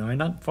 49,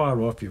 not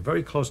far off, you're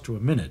very close to a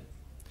minute.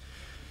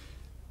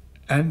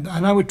 And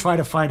I would try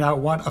to find out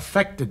what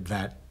affected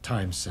that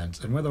time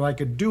sense and whether I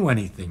could do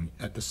anything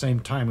at the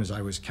same time as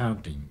I was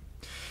counting.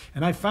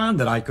 And I found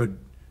that I could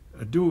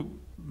do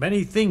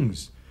many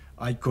things.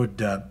 I could,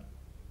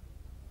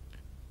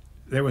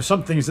 there were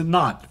some things that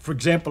not. For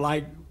example,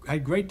 I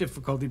had great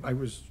difficulty. I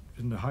was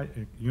in the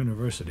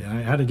university, and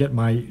I had to get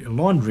my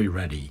laundry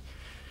ready.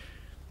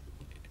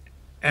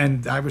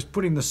 And I was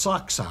putting the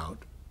socks out,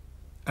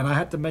 and I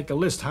had to make a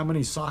list how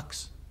many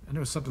socks, and it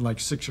was something like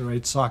 6 or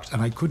 8 socks,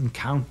 and I couldn't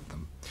count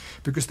them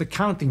because the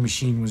counting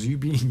machine was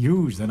being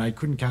used, and I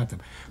couldn't count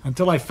them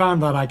until I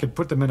found out I could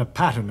put them in a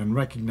pattern and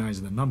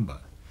recognize the number.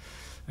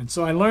 And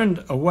so I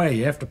learned a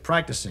way after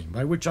practicing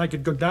by which I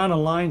could go down the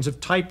lines of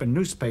type in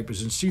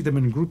newspapers and see them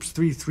in groups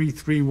 3, 3,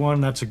 3,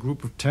 1, that's a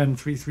group of 10,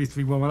 3, 3,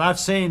 3, 1, without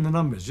saying the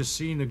numbers, just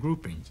seeing the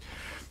groupings.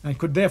 I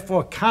could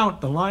therefore count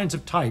the lines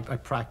of type I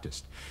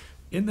practiced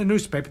in the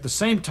newspaper at the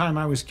same time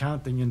I was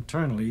counting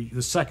internally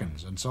the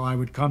seconds. And so I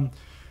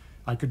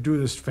could do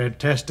this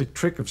fantastic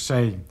trick of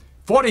saying,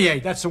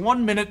 48, that's a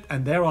 1 minute,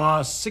 and there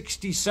are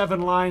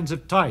 67 lines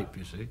of type,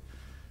 you see.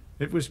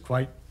 It was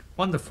quite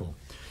wonderful.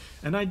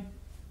 And I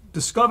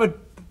discovered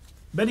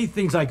many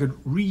things I could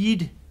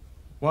read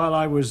while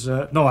I was,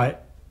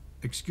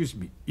 excuse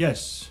me,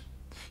 yes,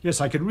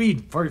 I could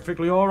read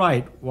perfectly all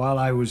right while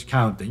I was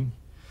counting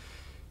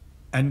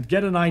and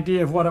get an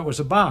idea of what it was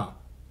about.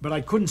 But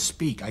I couldn't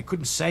speak, I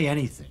couldn't say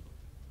anything.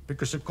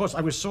 Because of course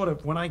I was sort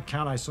of, when I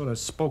count, I sort of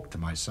spoke to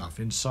myself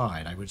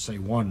inside. I would say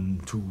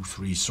 1, 2,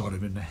 3 sort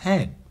of in the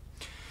head.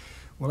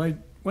 Well, I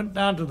went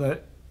down to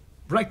the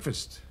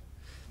breakfast,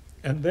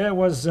 and there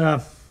was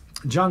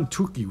John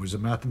Tukey was a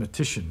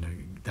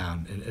mathematician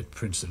down at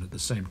Princeton at the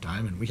same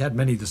time, and we had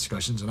many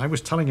discussions, and I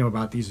was telling him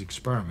about these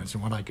experiments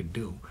and what I could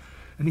do.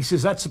 And he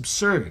says, that's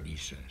absurd, he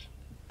says.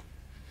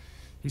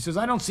 He says,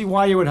 I don't see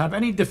why you would have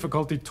any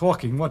difficulty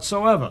talking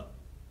whatsoever,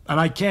 and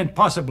I can't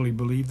possibly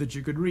believe that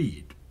you could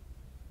read.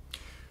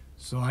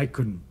 So I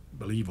couldn't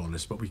believe all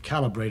this, but we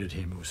calibrated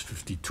him. It was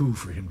 52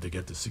 for him to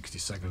get to 60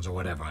 seconds or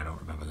whatever. I don't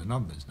remember the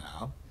numbers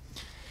now.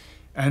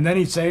 And then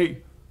he'd say,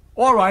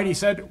 all right, he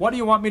said, what do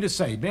you want me to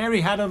say?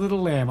 Mary had a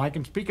little lamb. I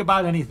can speak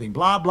about anything.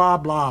 Blah, blah,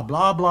 blah,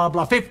 blah, blah,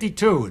 blah.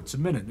 52, it's a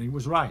minute. And he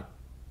was right.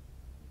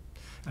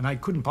 And I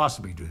couldn't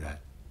possibly do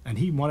that. And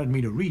he wanted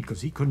me to read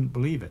because he couldn't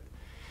believe it.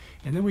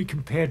 And then we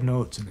compared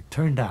notes, and it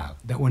turned out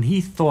that when he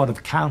thought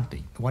of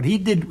counting, what he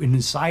did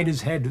inside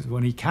his head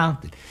when he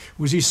counted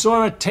was he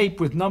saw a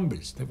tape with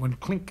numbers that when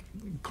clink,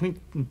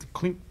 clink,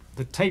 clink,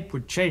 the tape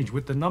would change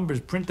with the numbers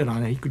printed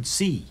on it, he could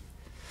see.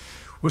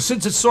 Well,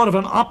 since it's sort of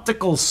an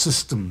optical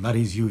system that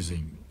he's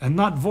using and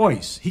not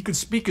voice, he could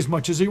speak as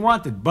much as he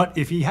wanted. But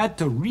if he had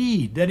to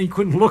read, then he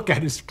couldn't look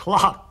at his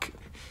clock.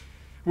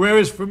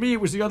 Whereas for me,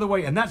 it was the other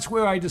way. And that's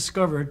where I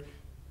discovered,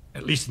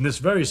 at least in this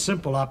very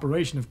simple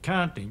operation of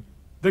counting,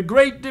 the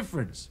great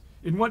difference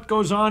in what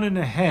goes on in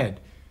the head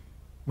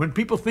when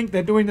people think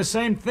they're doing the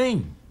same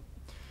thing.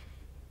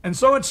 And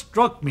so it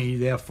struck me,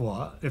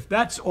 therefore, if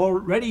that's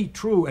already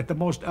true at the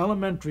most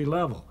elementary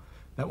level,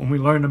 that when we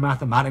learn the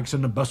mathematics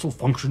and the Bessel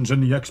functions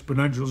and the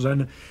exponentials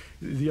and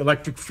the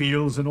electric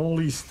fields and all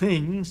these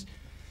things,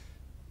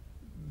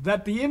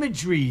 that the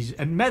imageries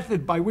and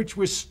method by which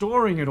we're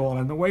storing it all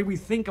and the way we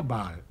think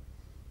about it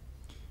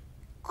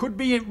could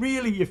be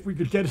really, if we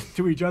could get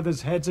into each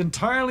other's heads,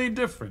 entirely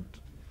different.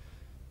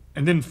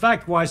 And in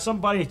fact, why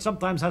somebody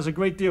sometimes has a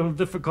great deal of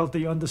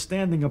difficulty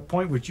understanding a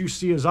point which you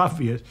see as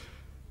obvious,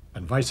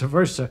 and vice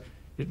versa,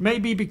 it may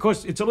be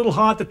because it's a little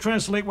hard to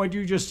translate what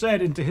you just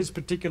said into his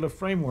particular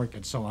framework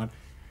and so on.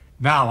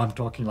 Now I'm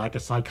talking like a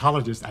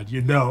psychologist, and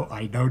you know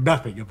I know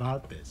nothing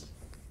about this.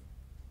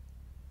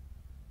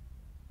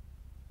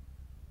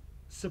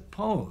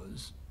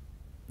 Suppose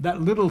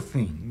that little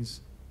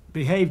things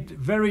behaved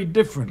very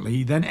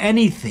differently than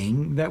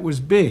anything that was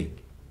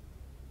big.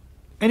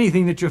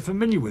 anything that you're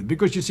familiar with.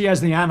 Because you see, as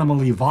the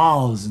animal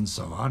evolves and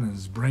so on, and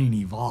his brain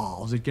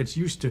evolves, it gets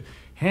used to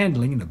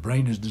handling, and the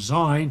brain is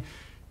designed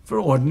for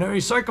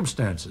ordinary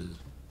circumstances.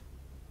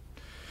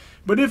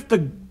 But if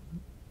the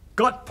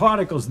gut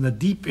particles and the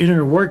deep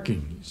inner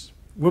workings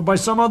were by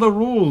some other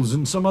rules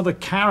and some other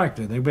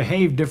character, they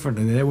behaved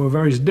differently, they were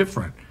very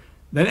different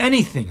than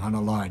anything on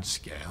a large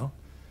scale,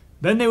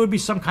 then there would be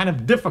some kind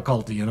of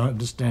difficulty in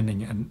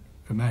understanding and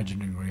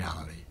imagining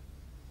reality.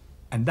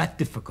 And that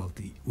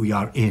difficulty we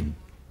are in.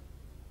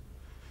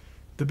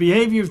 The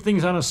behavior of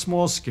things on a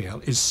small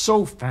scale is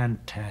so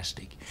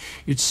fantastic.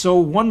 It's so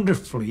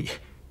wonderfully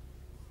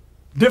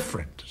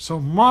different, so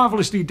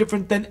marvelously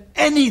different than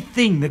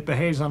anything that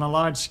behaves on a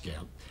large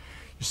scale.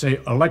 You say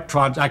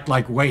electrons act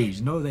like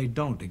waves. No, they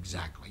don't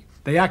exactly.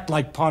 They act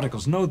like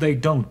particles. No, they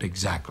don't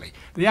exactly.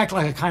 They act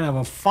like a kind of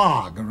a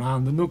fog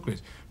around the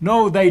nucleus.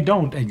 No, they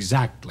don't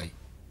exactly.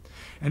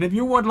 And if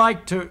you would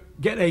like to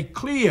get a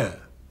clear,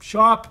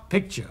 sharp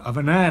picture of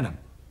an atom,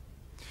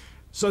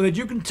 so that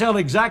you can tell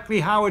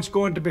exactly how it's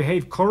going to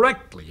behave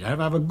correctly,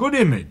 have a good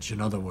image,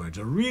 in other words,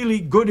 a really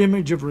good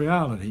image of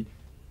reality,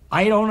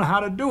 I don't know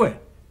how to do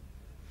it.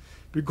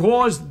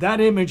 Because that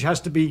image has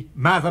to be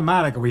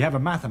mathematical. We have a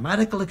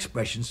mathematical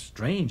expression,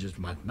 strange as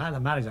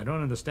mathematics, I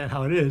don't understand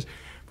how it is,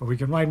 but we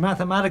can write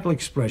mathematical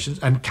expressions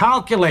and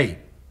calculate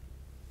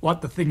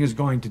what the thing is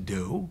going to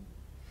do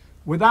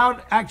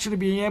without actually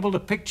being able to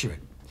picture it.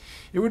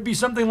 It would be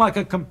something like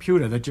a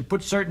computer that you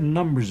put certain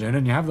numbers in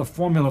and you have the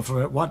formula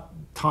for at what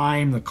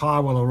time the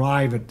car will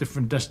arrive at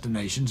different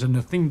destinations, and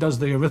the thing does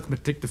the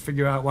arithmetic to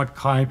figure out what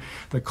time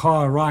the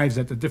car arrives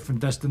at the different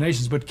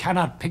destinations, but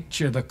cannot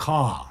picture the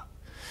car.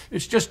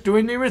 It's just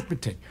doing the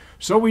arithmetic.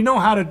 So we know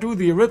how to do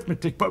the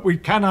arithmetic, but we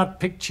cannot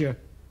picture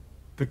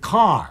the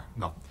car.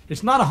 No,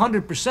 it's not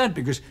 100%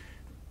 because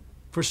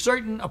for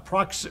certain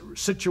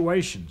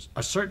situations,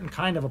 a certain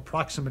kind of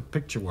approximate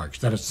picture works,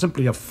 that it's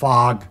simply a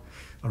fog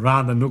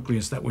around the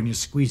nucleus that when you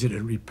squeeze it,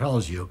 it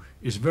repels you,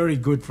 is very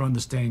good for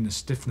understanding the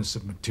stiffness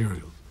of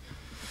materials.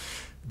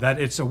 That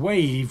it's a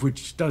wave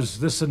which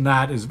does this and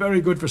that is very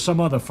good for some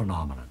other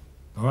phenomenon.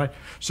 All right?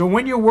 So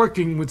when you're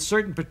working with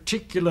certain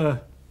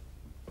particular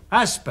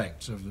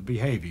aspects of the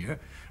behavior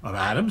of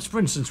atoms, for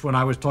instance, when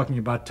I was talking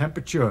about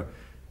temperature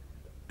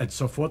and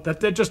so forth, that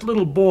they're just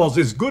little balls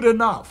is good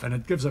enough, and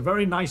it gives a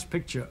very nice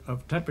picture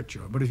of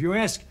temperature. But if you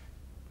ask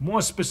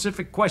more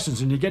specific questions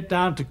and you get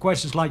down to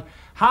questions like,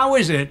 how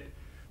is it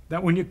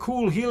that when you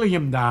cool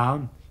helium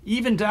down,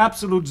 even to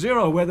absolute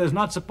zero where there's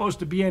not supposed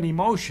to be any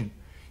motion,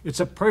 it's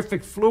a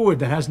perfect fluid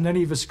that hasn't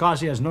any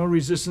viscosity, has no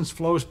resistance,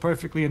 flows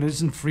perfectly, and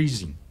isn't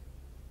freezing?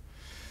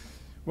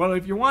 Well,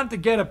 if you want to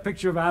get a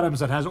picture of atoms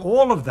that has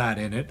all of that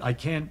in it, I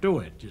can't do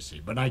it, you see.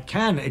 But I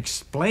can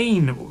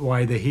explain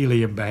why the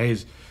helium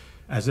behaves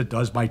as it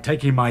does by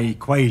taking my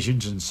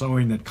equations and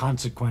showing that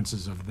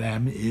consequences of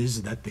them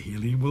is that the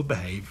helium will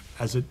behave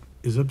as it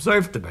is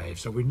observed to behave.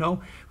 So we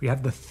know we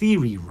have the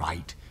theory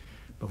right,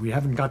 but we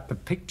haven't got the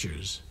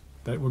pictures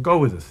that will go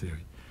with the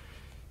theory.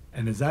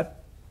 And is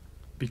that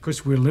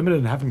because we're limited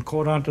and haven't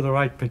caught on to the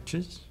right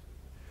pictures?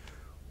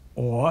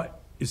 Or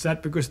is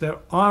that because there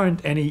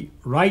aren't any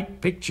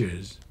right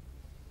pictures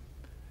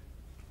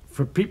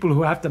for people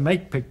who have to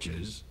make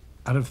pictures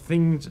out of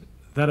things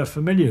that are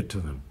familiar to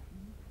them?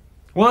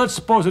 Well, let's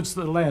suppose it's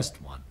the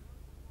last one,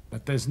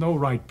 that there's no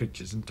right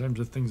pictures in terms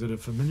of things that are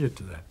familiar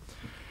to them.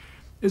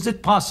 Is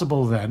it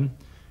possible then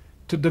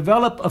to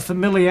develop a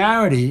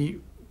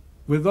familiarity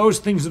with those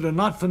things that are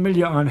not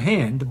familiar on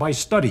hand by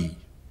study,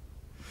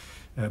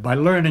 by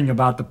learning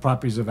about the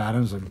properties of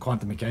atoms and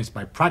quantum mechanics,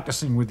 by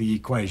practicing with the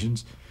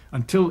equations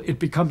until it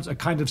becomes a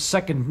kind of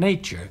second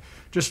nature,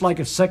 just like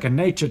it's second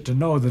nature to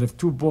know that if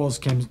two balls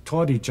came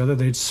toward each other,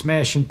 they'd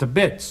smash into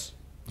bits.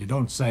 You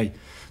don't say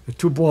the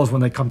two balls,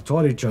 when they come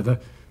toward each other,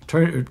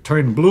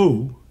 turn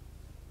blue.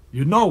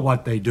 You know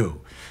what they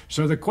do.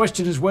 So the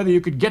question is whether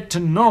you could get to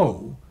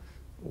know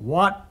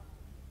what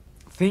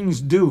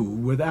things do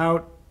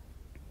without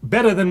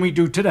better than we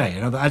do today.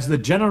 You know, as the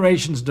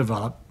generations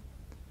develop,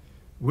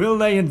 will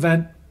they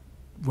invent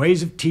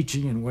ways of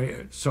teaching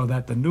and so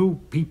that the new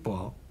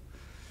people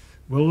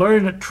will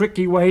learn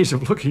tricky ways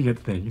of looking at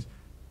things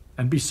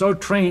and be so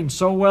trained,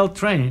 so well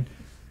trained,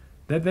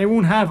 that they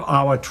won't have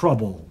our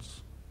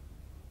troubles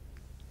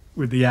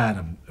with the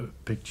atom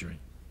picturing.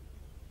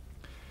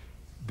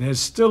 There's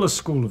still a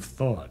school of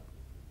thought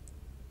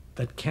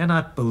that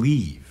cannot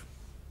believe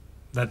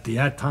that the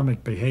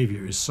atomic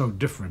behavior is so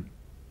different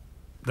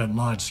than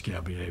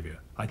large-scale behavior.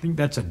 I think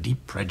that's a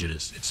deep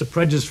prejudice. It's a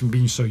prejudice from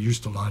being so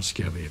used to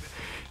large-scale behavior.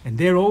 And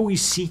they're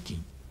always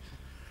seeking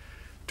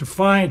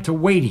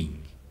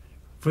waiting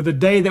for the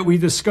day that we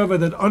discover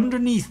that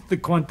underneath the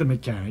quantum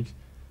mechanics,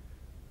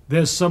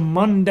 there's some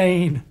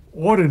mundane,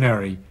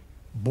 ordinary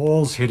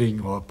balls hitting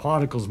or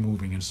particles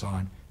moving and so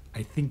on.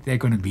 I think they're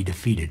going to be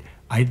defeated.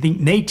 I think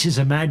nature's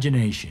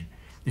imagination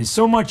is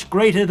so much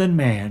greater than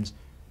man's,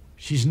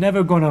 she's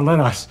never going to let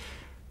us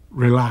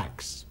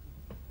relax.